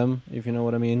away from them, if you know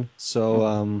what I mean.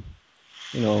 So,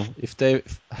 if they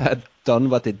had done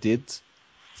what they did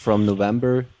from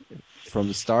November, from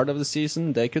the start of the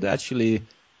season, they could actually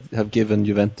have given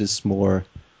Juventus more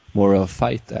of a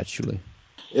fight, actually.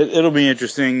 It'll be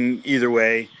interesting either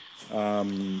way.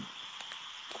 I'm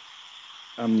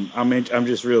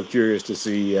just real curious to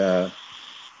see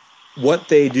what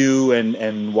they do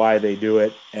and why they do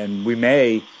it. And we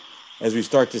may, as we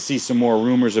start to see some more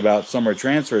rumors about summer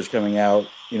transfers coming out,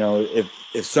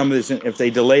 if some of this, if they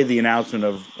delay the announcement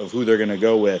of who they're going to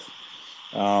go with,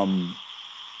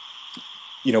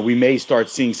 we may start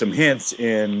seeing some hints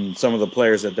in some of the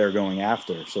players that they're going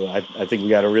after. So I think we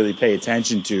got to really pay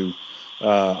attention to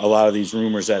a lot of these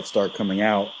rumors that start coming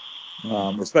out,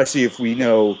 especially if we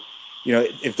know,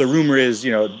 if the rumor is,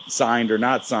 signed or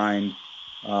not signed.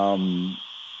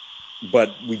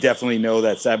 But we definitely know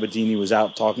that Sabatini was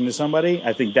out talking to somebody.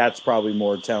 I think that's probably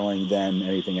more telling than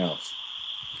anything else.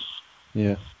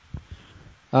 Yeah.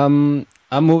 I'm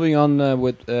moving on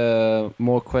with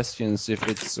more questions, if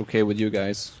it's okay with you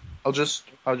guys. I'll just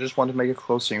want to make a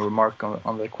closing remark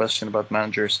on the question about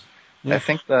managers. Yeah. I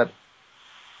think that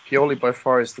Pioli by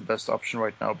far is the best option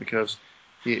right now because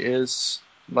he is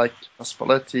like a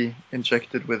Spalletti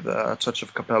injected with a touch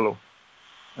of Capello.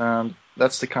 And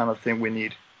that's the kind of thing we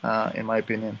need, in my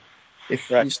opinion. If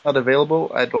he's not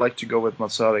available, I'd like to go with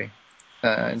Mazzari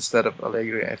instead of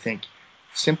Allegri, I think.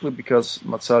 Simply because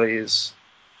Mazzari is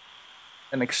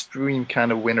an extreme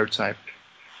kind of winner type.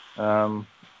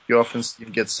 You often see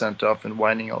him get sent off and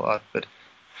whining a lot, but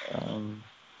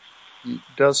he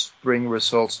does bring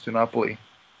results to Napoli.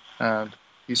 And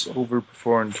he's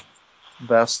overperformed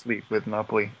vastly with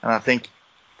Napoli. And I think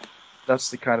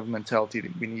that's the kind of mentality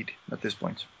that we need at this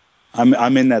point.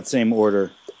 I'm in that same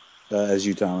order as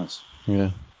you, Thomas.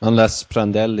 Yeah, unless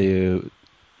Prandelli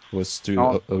was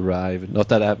to arrive. Not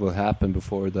that that will happen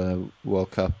before the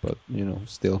World Cup, but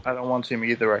still. I don't want him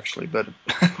either, actually, but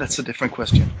that's a different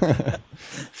question.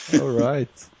 All right.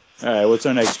 All right, what's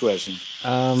our next question?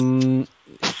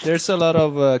 There's a lot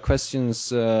of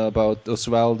questions about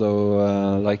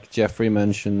Osvaldo, like Jeffrey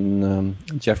mentioned,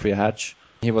 Jeffrey Hatch.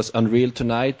 He was unreal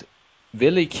tonight.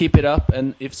 Will he keep it up?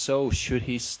 And if so, should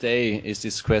he stay, is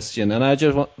this question. And I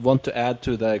just want to add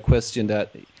to the question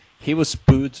that he was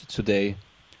booed today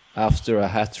after a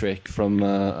hat-trick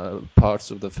from parts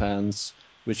of the fans,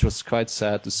 which was quite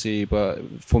sad to see.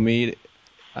 But for me,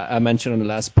 I mentioned on the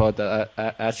last part that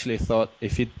I actually thought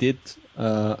if he did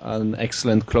an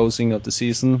excellent closing of the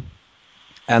season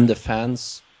and the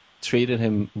fans treated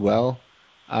him well,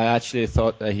 I actually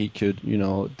thought that he could,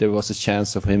 there was a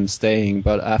chance of him staying.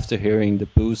 But after hearing the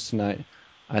boos tonight,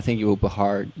 I think it will be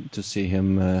hard to see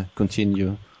him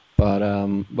continue. But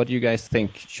what do you guys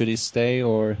think? Should he stay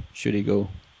or should he go?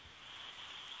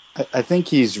 I think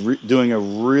he's doing a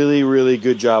really, really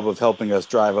good job of helping us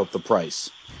drive up the price.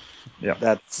 Yeah,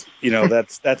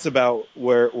 that's about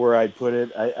where I'd put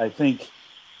it. I think,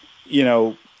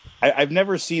 I've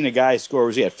never seen a guy score.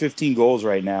 Was he at 15 goals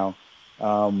right now?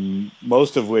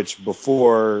 Most of which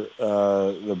before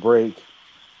the break.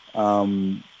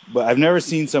 But I've never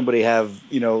seen somebody have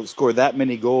score that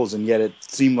many goals, and yet it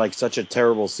seemed like such a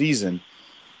terrible season.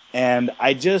 And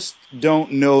I just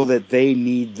don't know that they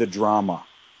need the drama.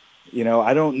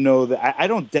 I don't know that. I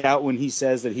don't doubt when he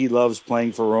says that he loves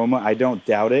playing for Roma. I don't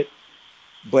doubt it.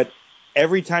 But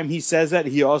every time he says that,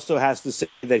 he also has to say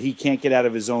that he can't get out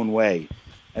of his own way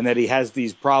and that he has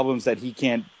these problems that he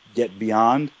can't get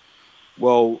beyond.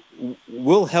 Well,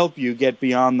 we'll help you get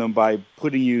beyond them by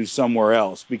putting you somewhere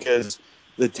else because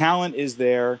the talent is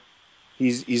there.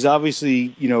 He's obviously,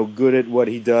 good at what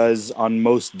he does on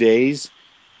most days.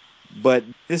 But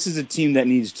this is a team that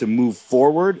needs to move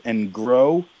forward and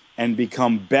grow and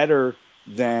become better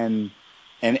than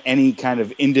any kind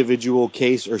of individual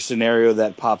case or scenario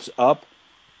that pops up.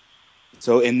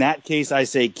 So in that case, I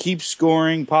say keep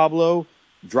scoring, Pablo,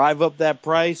 drive up that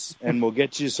price, and we'll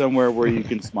get you somewhere where you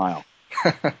can smile.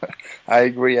 I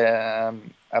agree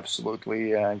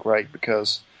absolutely, Greg,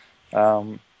 because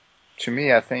to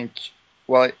me, I think,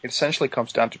 it essentially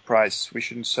comes down to price. We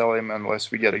shouldn't sell him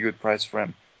unless we get a good price for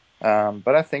him.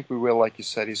 But I think we will, like you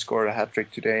said, he scored a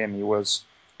hat-trick today and he was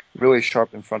really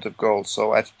sharp in front of goal.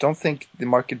 So I don't think the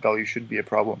market value should be a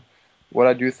problem. What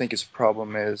I do think is a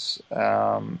problem is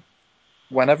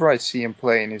whenever I see him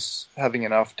play and he's having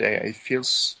an off day, it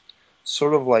feels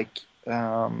sort of like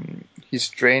he's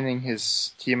draining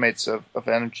his teammates of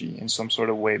energy in some sort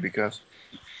of way because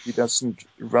he doesn't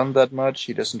run that much,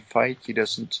 he doesn't fight,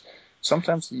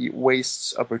 sometimes he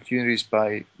wastes opportunities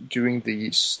by doing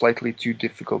the slightly too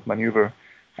difficult maneuver.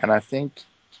 And I think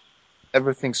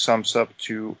everything sums up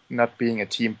to not being a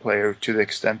team player to the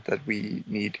extent that we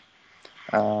need.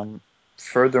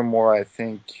 Furthermore, I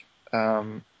think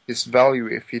his value,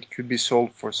 if it could be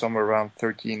sold for somewhere around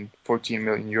 13-14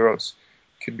 million euros,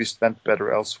 could be spent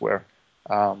better elsewhere.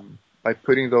 By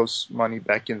putting those money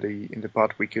back in the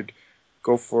pot, we could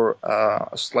go for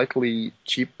a slightly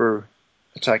cheaper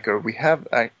attacker. We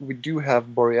do have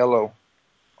Borriello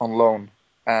on loan,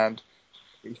 and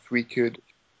if we could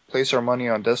place our money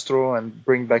on Destro and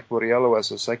bring back Borriello as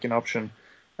a second option,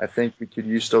 I think we could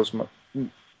use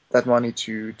that money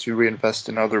to reinvest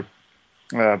in other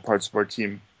parts of our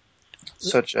team,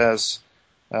 such as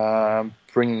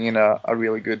bringing in a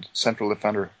really good central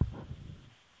defender.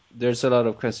 There's a lot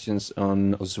of questions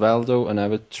on Osvaldo, and I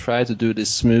will try to do this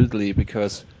smoothly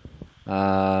because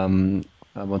I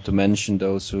want to mention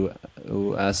those who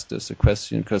asked us a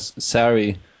question. Because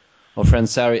our friend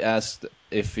Sari asked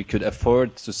if we could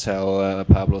afford to sell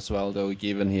Pablo Osvaldo,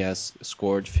 given he has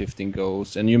scored 15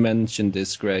 goals. And you mentioned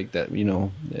this, Greg, that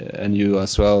and you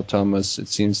as well, Thomas. It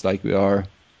seems like we are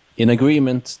in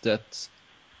agreement that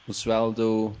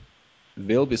Osvaldo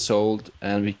will be sold,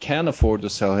 and we can afford to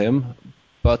sell him.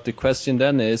 But the question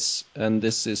then is, and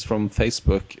this is from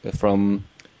Facebook, from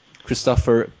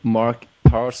Christopher Mark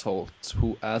Parsholt,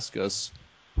 who asked us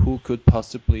who could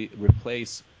possibly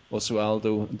replace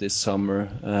Osvaldo this summer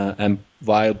and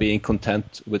while being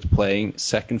content with playing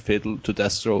second fiddle to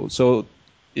Destro. So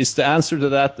is the answer to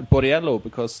that Borriello?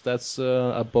 Because that's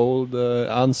a bold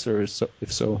answer, so,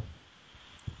 if so.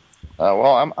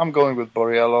 I'm going with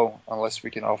Borriello unless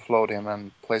we can offload him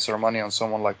and place our money on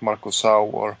someone like Marco Sau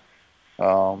or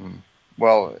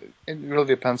it really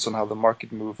depends on how the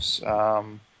market moves.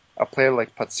 A player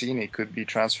like Pazzini could be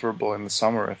transferable in the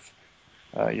summer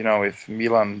if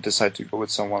Milan decide to go with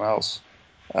someone else.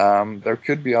 There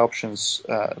could be options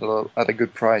at a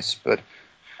good price, but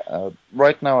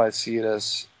Right now, I see it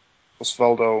as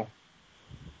Osvaldo.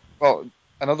 Well,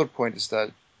 another point is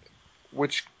that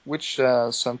which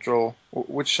central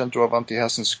Avanti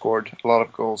hasn't scored a lot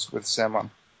of goals with Seman?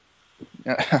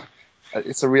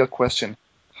 It's a real question.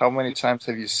 How many times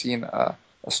have you seen a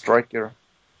striker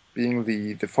being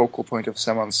the focal point of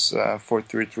Seman's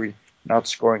 4-3-3, not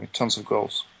scoring tons of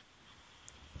goals?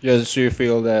 Yeah, so you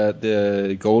feel that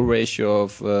the goal ratio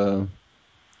of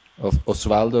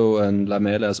Osvaldo and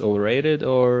Lamela is overrated,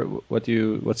 or what's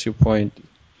your point?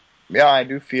 Yeah, I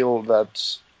do feel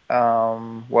that.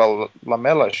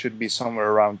 Lamela should be somewhere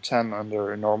around 10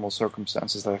 under normal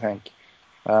circumstances, I think.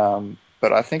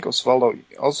 But I think Osvaldo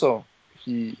also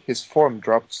his form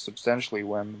dropped substantially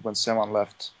when Seman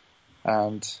left,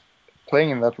 and playing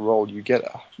in that role, you get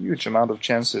a huge amount of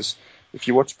chances. If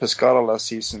you watch Pescara last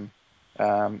season,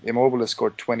 Immobile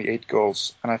scored 28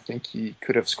 goals, and I think he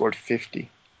could have scored 50.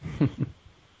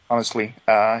 Honestly,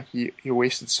 he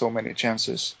wasted so many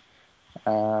chances.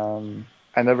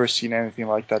 I never seen anything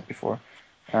like that before.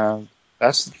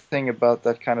 That's the thing about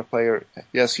that kind of player.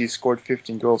 Yes, he scored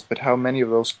 15 goals, but how many of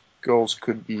those goals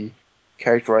could be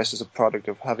characterized as a product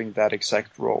of having that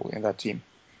exact role in that team?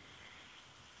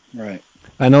 Right.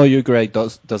 I know you, Greg,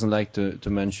 doesn't like to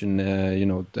mention,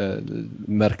 the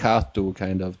Mercato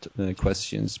kind of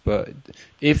questions, but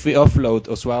if we offload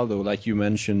Osvaldo, like you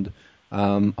mentioned,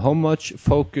 how much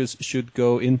focus should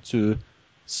go into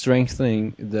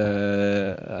strengthening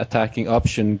the attacking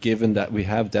option, given that we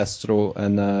have Destro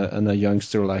and a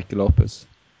youngster like Lopez?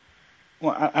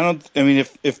 Well, I mean,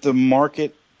 if the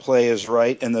market play is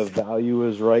right and the value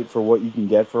is right for what you can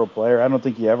get for a player, I don't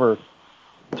think you ever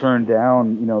turn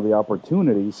down, the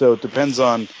opportunity. So it depends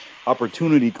on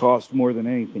opportunity cost more than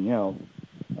anything else.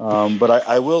 But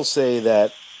I will say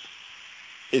that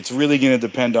it's really going to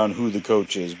depend on who the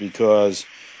coach is, because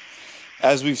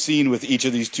as we've seen with each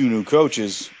of these two new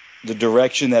coaches, the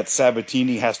direction that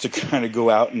Sabatini has to kind of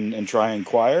go out and try and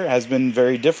inquire has been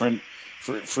very different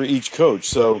for each coach.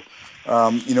 So,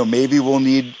 maybe we'll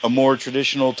need a more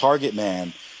traditional target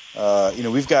man.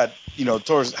 We've got,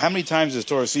 Torres. How many times has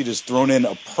Torresitas thrown in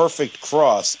a perfect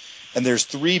cross and there's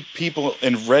three people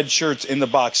in red shirts in the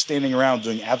box standing around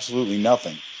doing absolutely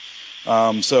nothing?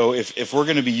 So if we're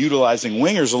going to be utilizing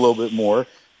wingers a little bit more,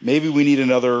 maybe we need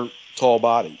another tall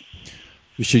body.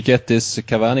 We should get this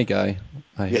Cavani guy.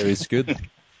 I hear he's good.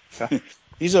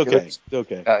 He's okay. He's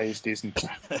okay. Yeah, he's decent.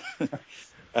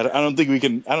 I don't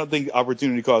think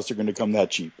opportunity costs are going to come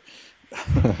that cheap.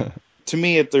 To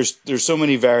me, there's so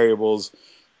many variables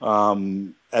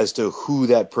as to who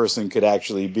that person could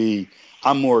actually be.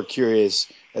 I'm more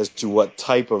curious as to what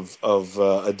type of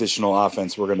additional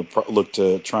offense we're going to look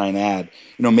to try and add.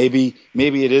 Maybe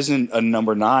it isn't a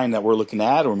number 9 that we're looking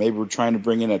at, or maybe we're trying to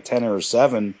bring in a 10 or a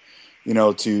 7,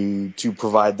 to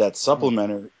provide that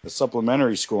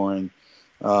supplementary scoring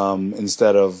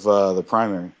instead of the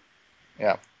primary.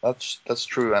 Yeah, that's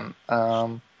true. And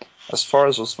as far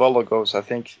as Osvaldo goes, I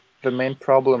think the main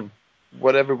problem,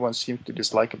 what everyone seems to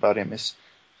dislike about him, is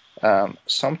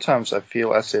sometimes I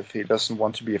feel as if he doesn't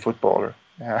want to be a footballer.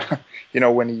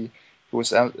 When he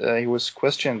was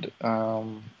questioned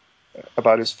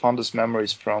about his fondest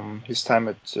memories from his time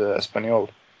at Espanyol,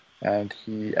 and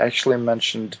he actually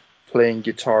mentioned playing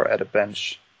guitar at a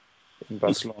bench in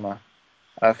Barcelona.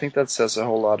 I think that says a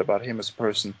whole lot about him as a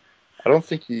person. I don't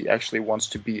think he actually wants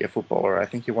to be a footballer. I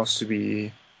think he wants to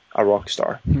be a rock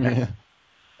star. Yeah.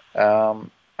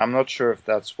 I'm not sure if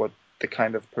that's what the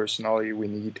kind of personality we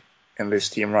need in this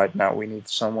team right now. We need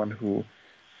someone who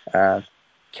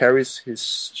carries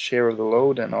his share of the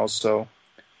load, and also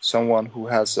someone who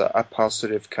has a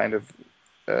positive kind of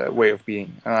way of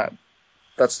being.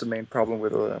 That's the main problem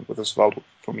with Osvaldo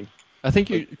for me. I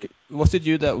think was it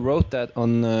you that wrote that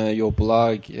on your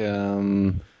blog?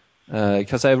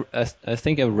 Because I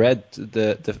think I read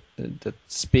that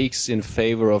speaks in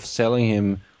favor of selling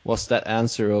him was that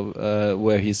answer of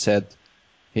where he said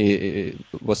he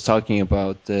was talking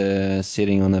about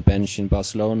sitting on a bench in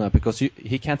Barcelona, because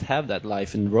he can't have that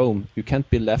life in Rome. You can't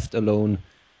be left alone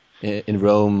in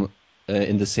Rome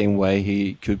in the same way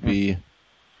he could be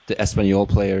the Espanyol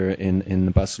player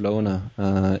in Barcelona.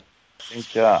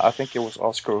 I think it was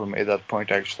Oscar who made that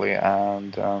point actually,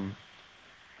 and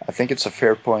I think it's a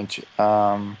fair point.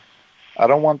 I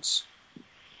don't want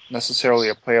necessarily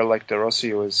a player like De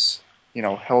Rossi who is,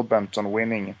 hell-bent on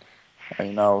winning,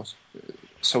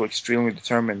 so extremely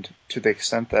determined to the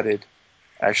extent that it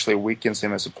actually weakens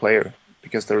him as a player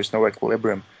because there is no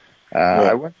equilibrium.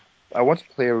 Right. I want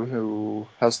a player who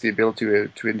has the ability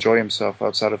to enjoy himself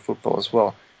outside of football as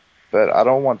well, but I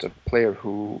don't want a player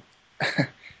who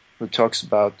who talks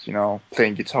about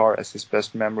playing guitar as his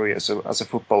best memory as a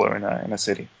footballer in a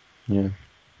city. Yeah.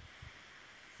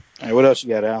 Hey, what else you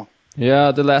got, Al?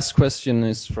 Yeah, the last question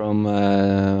is from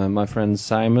my friend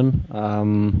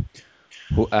Simon,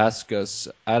 who asked us,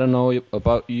 I don't know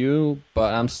about you,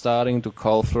 but I'm starting to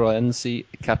call Florenzi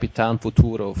Capitan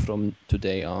Futuro from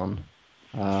today on.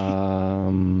 I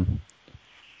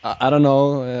don't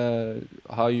know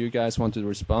how you guys want to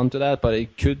respond to that, but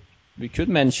we could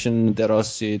mention De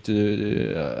Rossi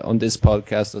on this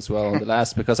podcast as well on the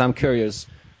last, because I'm curious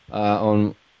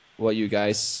on what you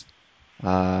guys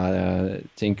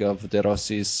think of De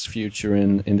Rossi's future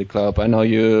in the club. I know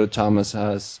you,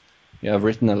 Thomas, you have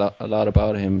written a lot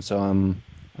about him, so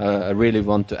I really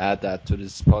want to add that to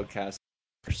this podcast.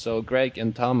 So Greg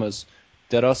and Thomas,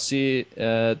 De Rossi,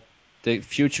 the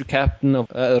future captain of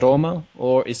Roma,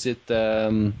 or is it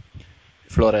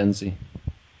Florenzi?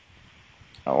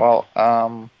 Well,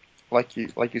 like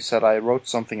you said, I wrote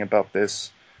something about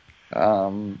this,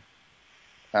 and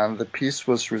the piece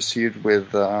was received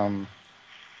with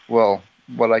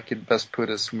what I could best put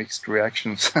as mixed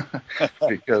reactions,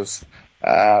 because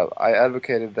I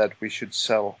advocated that we should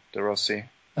sell De Rossi.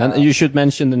 And you should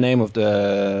mention the name of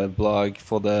the blog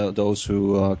for those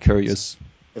who are curious.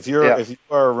 If you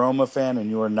are a Roma fan and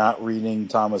you are not reading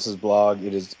Thomas's blog,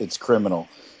 it's criminal.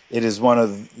 It is one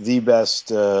of the best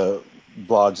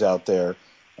blogs out there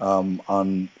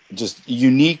on just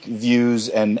unique views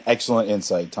and excellent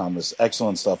insight. Thomas,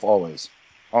 excellent stuff always.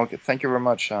 Okay, thank you very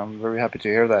much. I'm very happy to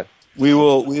hear that.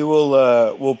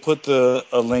 We'll put a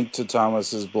link to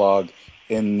Thomas's blog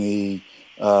in the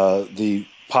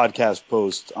podcast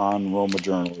post on Roma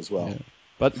Journal as well. Yeah.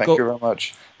 But thank you very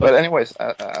much. But anyways,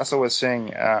 as I was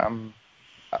saying,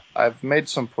 I've made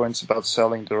some points about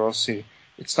selling De Rossi.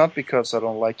 It's not because I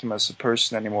don't like him as a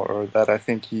person anymore, or that I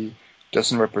think he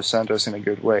doesn't represent us in a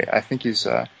good way. I think he's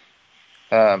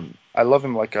I love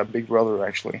him like a big brother,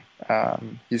 actually.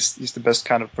 He's the best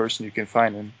kind of person you can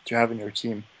find and to have in your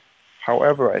team.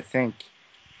 However, I think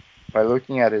by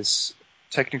looking at his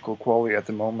technical quality at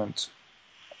the moment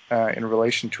in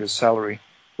relation to his salary,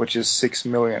 which is 6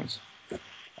 million,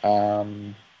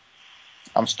 I'm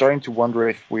starting to wonder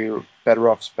if we're better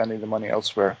off spending the money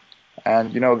elsewhere.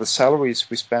 And, the salaries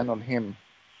we spend on him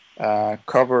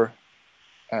cover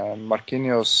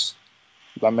Marquinhos,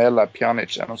 Lamela,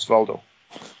 Pjanic, and Osvaldo.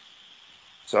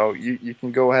 So you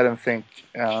can go ahead and think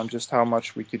just how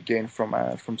much we could gain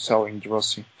from selling De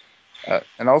Rossi.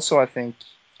 And also, I think,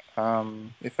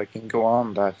 if I can go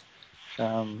on that,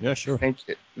 yeah, sure. I think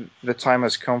the time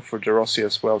has come for De Rossi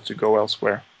as well to go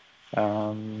elsewhere.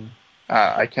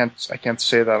 I can't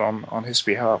say that on his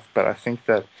behalf, but I think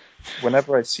that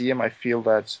whenever I see him, I feel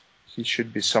that he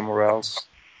should be somewhere else.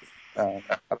 I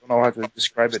don't know how to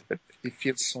describe it, but he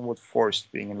feels somewhat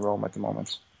forced being in Rome at the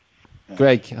moment.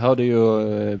 Greg, how do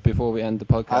you, before we end the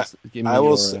podcast, give me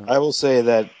your... I will say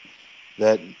that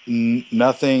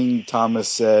nothing Thomas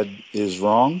said is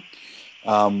wrong,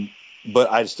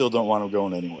 but I still don't want him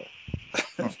going anywhere.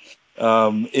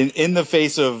 In the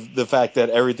face of the fact that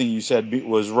everything you said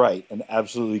was right and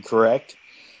absolutely correct,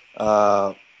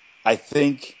 I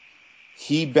think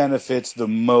he benefits the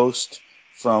most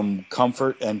from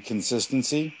comfort and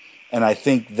consistency, and I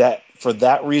think that for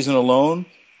that reason alone,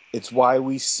 it's why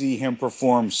we see him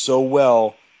perform so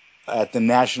well at the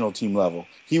national team level.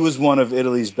 He was one of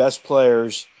Italy's best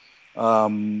players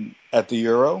at the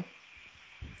Euro,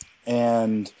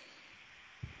 and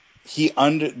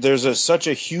there's such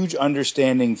a huge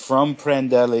understanding from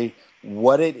Prandelli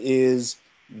what it is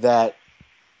that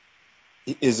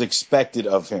is expected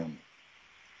of him.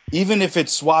 Even if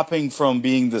it's swapping from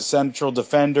being the central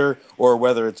defender or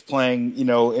whether it's playing,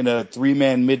 in a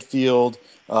three-man midfield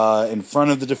in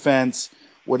front of the defense,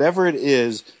 whatever it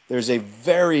is, there's a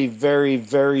very, very,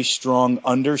 very strong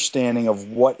understanding of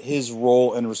what his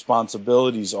role and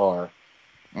responsibilities are.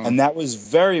 And that was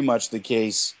very much the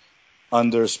case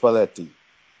under Spalletti.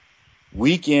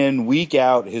 Week in, week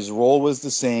out, his role was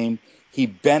the same. He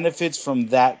benefits from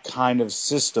that kind of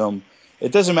system.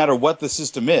 It doesn't matter what the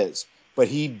system is, but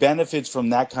he benefits from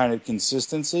that kind of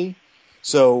consistency.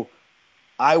 So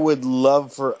I would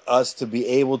love for us to be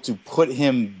able to put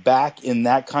him back in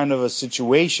that kind of a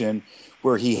situation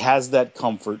where he has that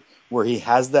comfort, where he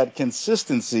has that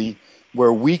consistency,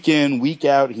 where week in, week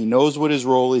out, he knows what his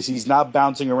role is. He's not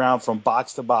bouncing around from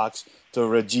box to box to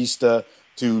regista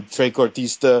to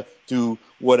trequartista to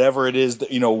whatever it is, that,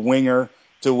 winger,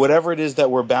 to whatever it is that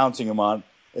we're bouncing him on.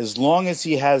 As long as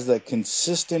he has that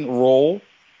consistent role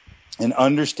and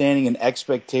understanding and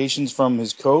expectations from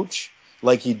his coach,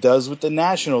 like he does with the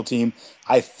national team,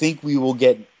 I think we will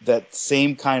get that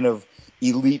same kind of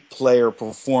elite player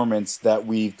performance that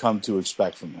we've come to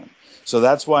expect from him. So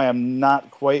that's why I'm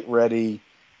not quite ready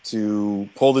to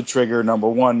pull the trigger, number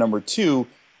one. Number two,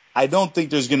 I don't think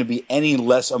there's going to be any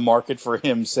less a market for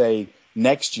him, say,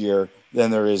 next year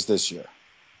than there is this year.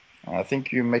 I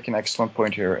think you make an excellent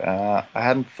point here. I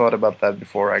hadn't thought about that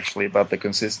before, actually, about the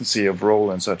consistency of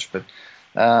role and such. But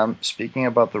speaking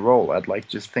about the role, I'd like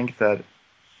to think that,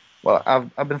 well,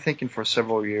 I've been thinking for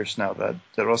several years now that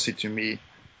De Rossi, to me,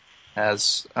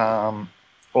 has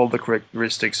all the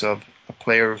characteristics of a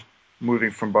player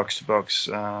moving from box to box,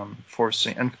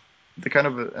 forcing, and the kind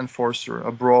of an enforcer,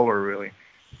 a brawler, really.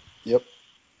 Yep.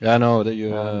 Yeah, I know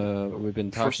that we've been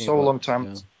talking for so about, long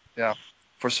time. Yeah,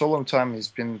 for so long time he's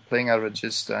been playing at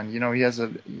Regista, and he has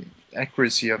an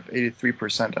accuracy of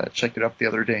 83%. I checked it up the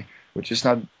other day, which is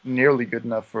not nearly good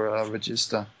enough for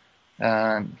Regista.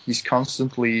 And he's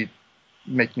constantly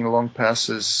making long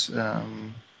passes,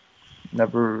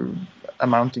 never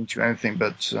amounting to anything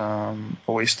but a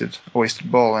wasted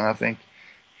ball. And I think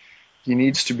he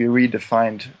needs to be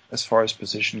redefined as far as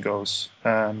position goes,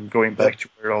 going back to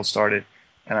where it all started.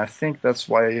 And I think that's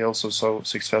why he's also so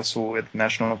successful with the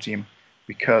national team,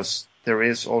 because there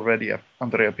is already a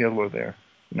Andrea Pirlo there.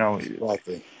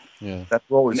 Exactly. Yeah. That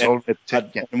role is already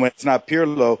taken. And when it's not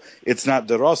Pirlo, it's not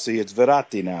De Rossi, it's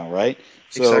Verratti now, right?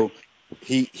 So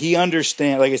exactly. he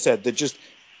understands, like I said, that just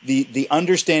the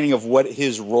understanding of what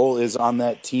his role is on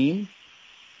that team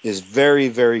is very,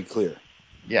 very clear.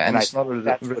 Yeah, and it's not a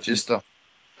Regista.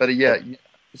 But yeah,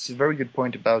 it's a very good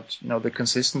point about the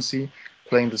consistency,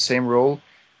 playing the same role.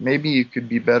 Maybe it could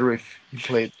be better if he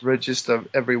played Regista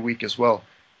every week as well.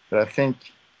 But I think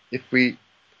if we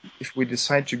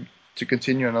decide to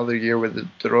continue another year with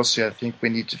De Rossi, I think we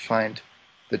need to find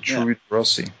the true De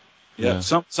Rossi. Yeah.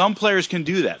 Some players can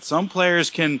do that. Some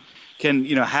players can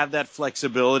have that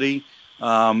flexibility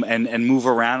and move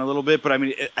around a little bit. But I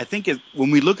mean, I think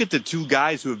when we look at the two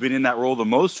guys who have been in that role the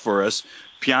most for us,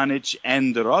 Pjanic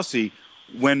and De Rossi,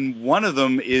 when one of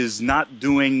them is not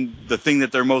doing the thing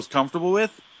that they're most comfortable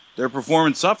with, their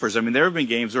performance suffers. I mean, there have been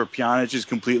games where Pjanic is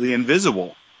completely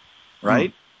invisible,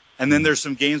 right? And then there's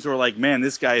some games where, like, man,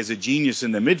 this guy is a genius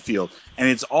in the midfield. And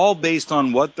it's all based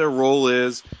on what their role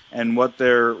is and what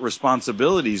their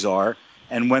responsibilities are.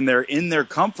 And when they're in their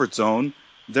comfort zone,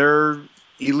 they're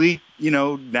elite,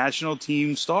 national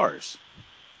team stars.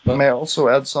 But may I also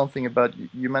add something about,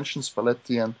 you mentioned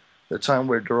Spalletti and the time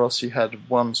where De Rossi had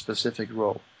one specific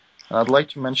role. And I'd like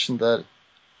to mention that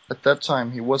at that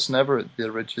time, he was never the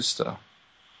Regista.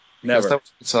 Because that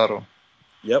was Pizarro.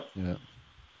 Yep. Yeah.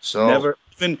 So never.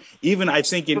 Even I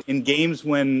think in games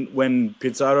when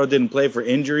Pizarro didn't play for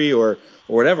injury or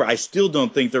whatever, I still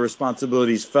don't think the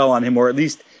responsibilities fell on him, or at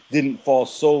least didn't fall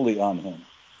solely on him.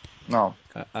 No.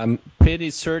 I'm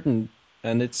pretty certain,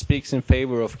 and it speaks in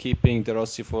favor of keeping De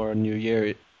Rossi for a new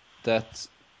year, that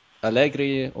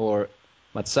Allegri or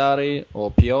Mazzari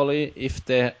or Pioli, if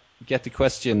they get the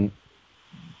question,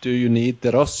 do you need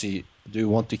De Rossi? Do you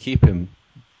want to keep him?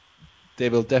 They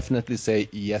will definitely say,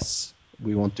 yes,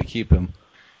 we want to keep him.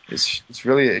 It's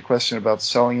really a question about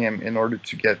selling him in order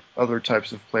to get other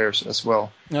types of players as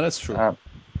well. No, that's true.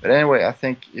 But anyway, I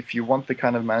think if you want the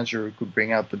kind of manager who could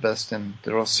bring out the best in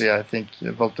De Rossi, I think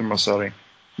Walter Mazzari.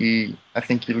 I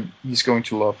think he's going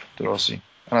to love De Rossi,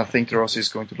 and I think De Rossi is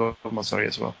going to love Mazzari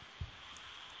as well.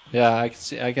 Yeah, I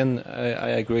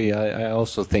agree. I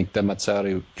also think that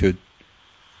Mazzari could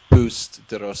boost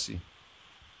De Rossi.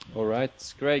 All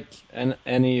right, Greg. And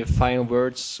any final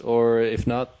words, or if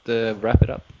not, wrap it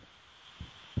up.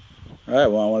 All right.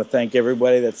 Well, I want to thank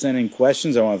everybody that sent in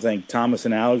questions. I want to thank Thomas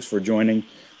and Alex for joining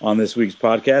on this week's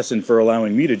podcast and for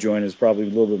allowing me to join. Is probably a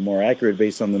little bit more accurate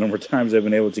based on the number of times I've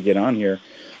been able to get on here.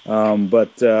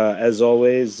 But as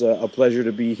always, a pleasure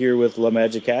to be here with La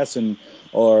Magicast and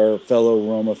our fellow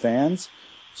Roma fans.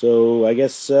 So I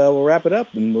guess we'll wrap it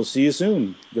up, and we'll see you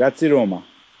soon. Grazie, Roma.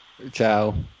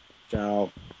 Ciao.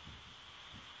 Ciao.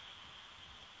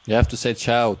 You have to say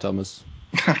ciao, Thomas.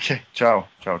 Okay, ciao.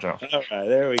 All right,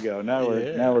 there we go. Now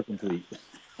we're complete.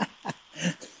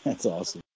 That's awesome.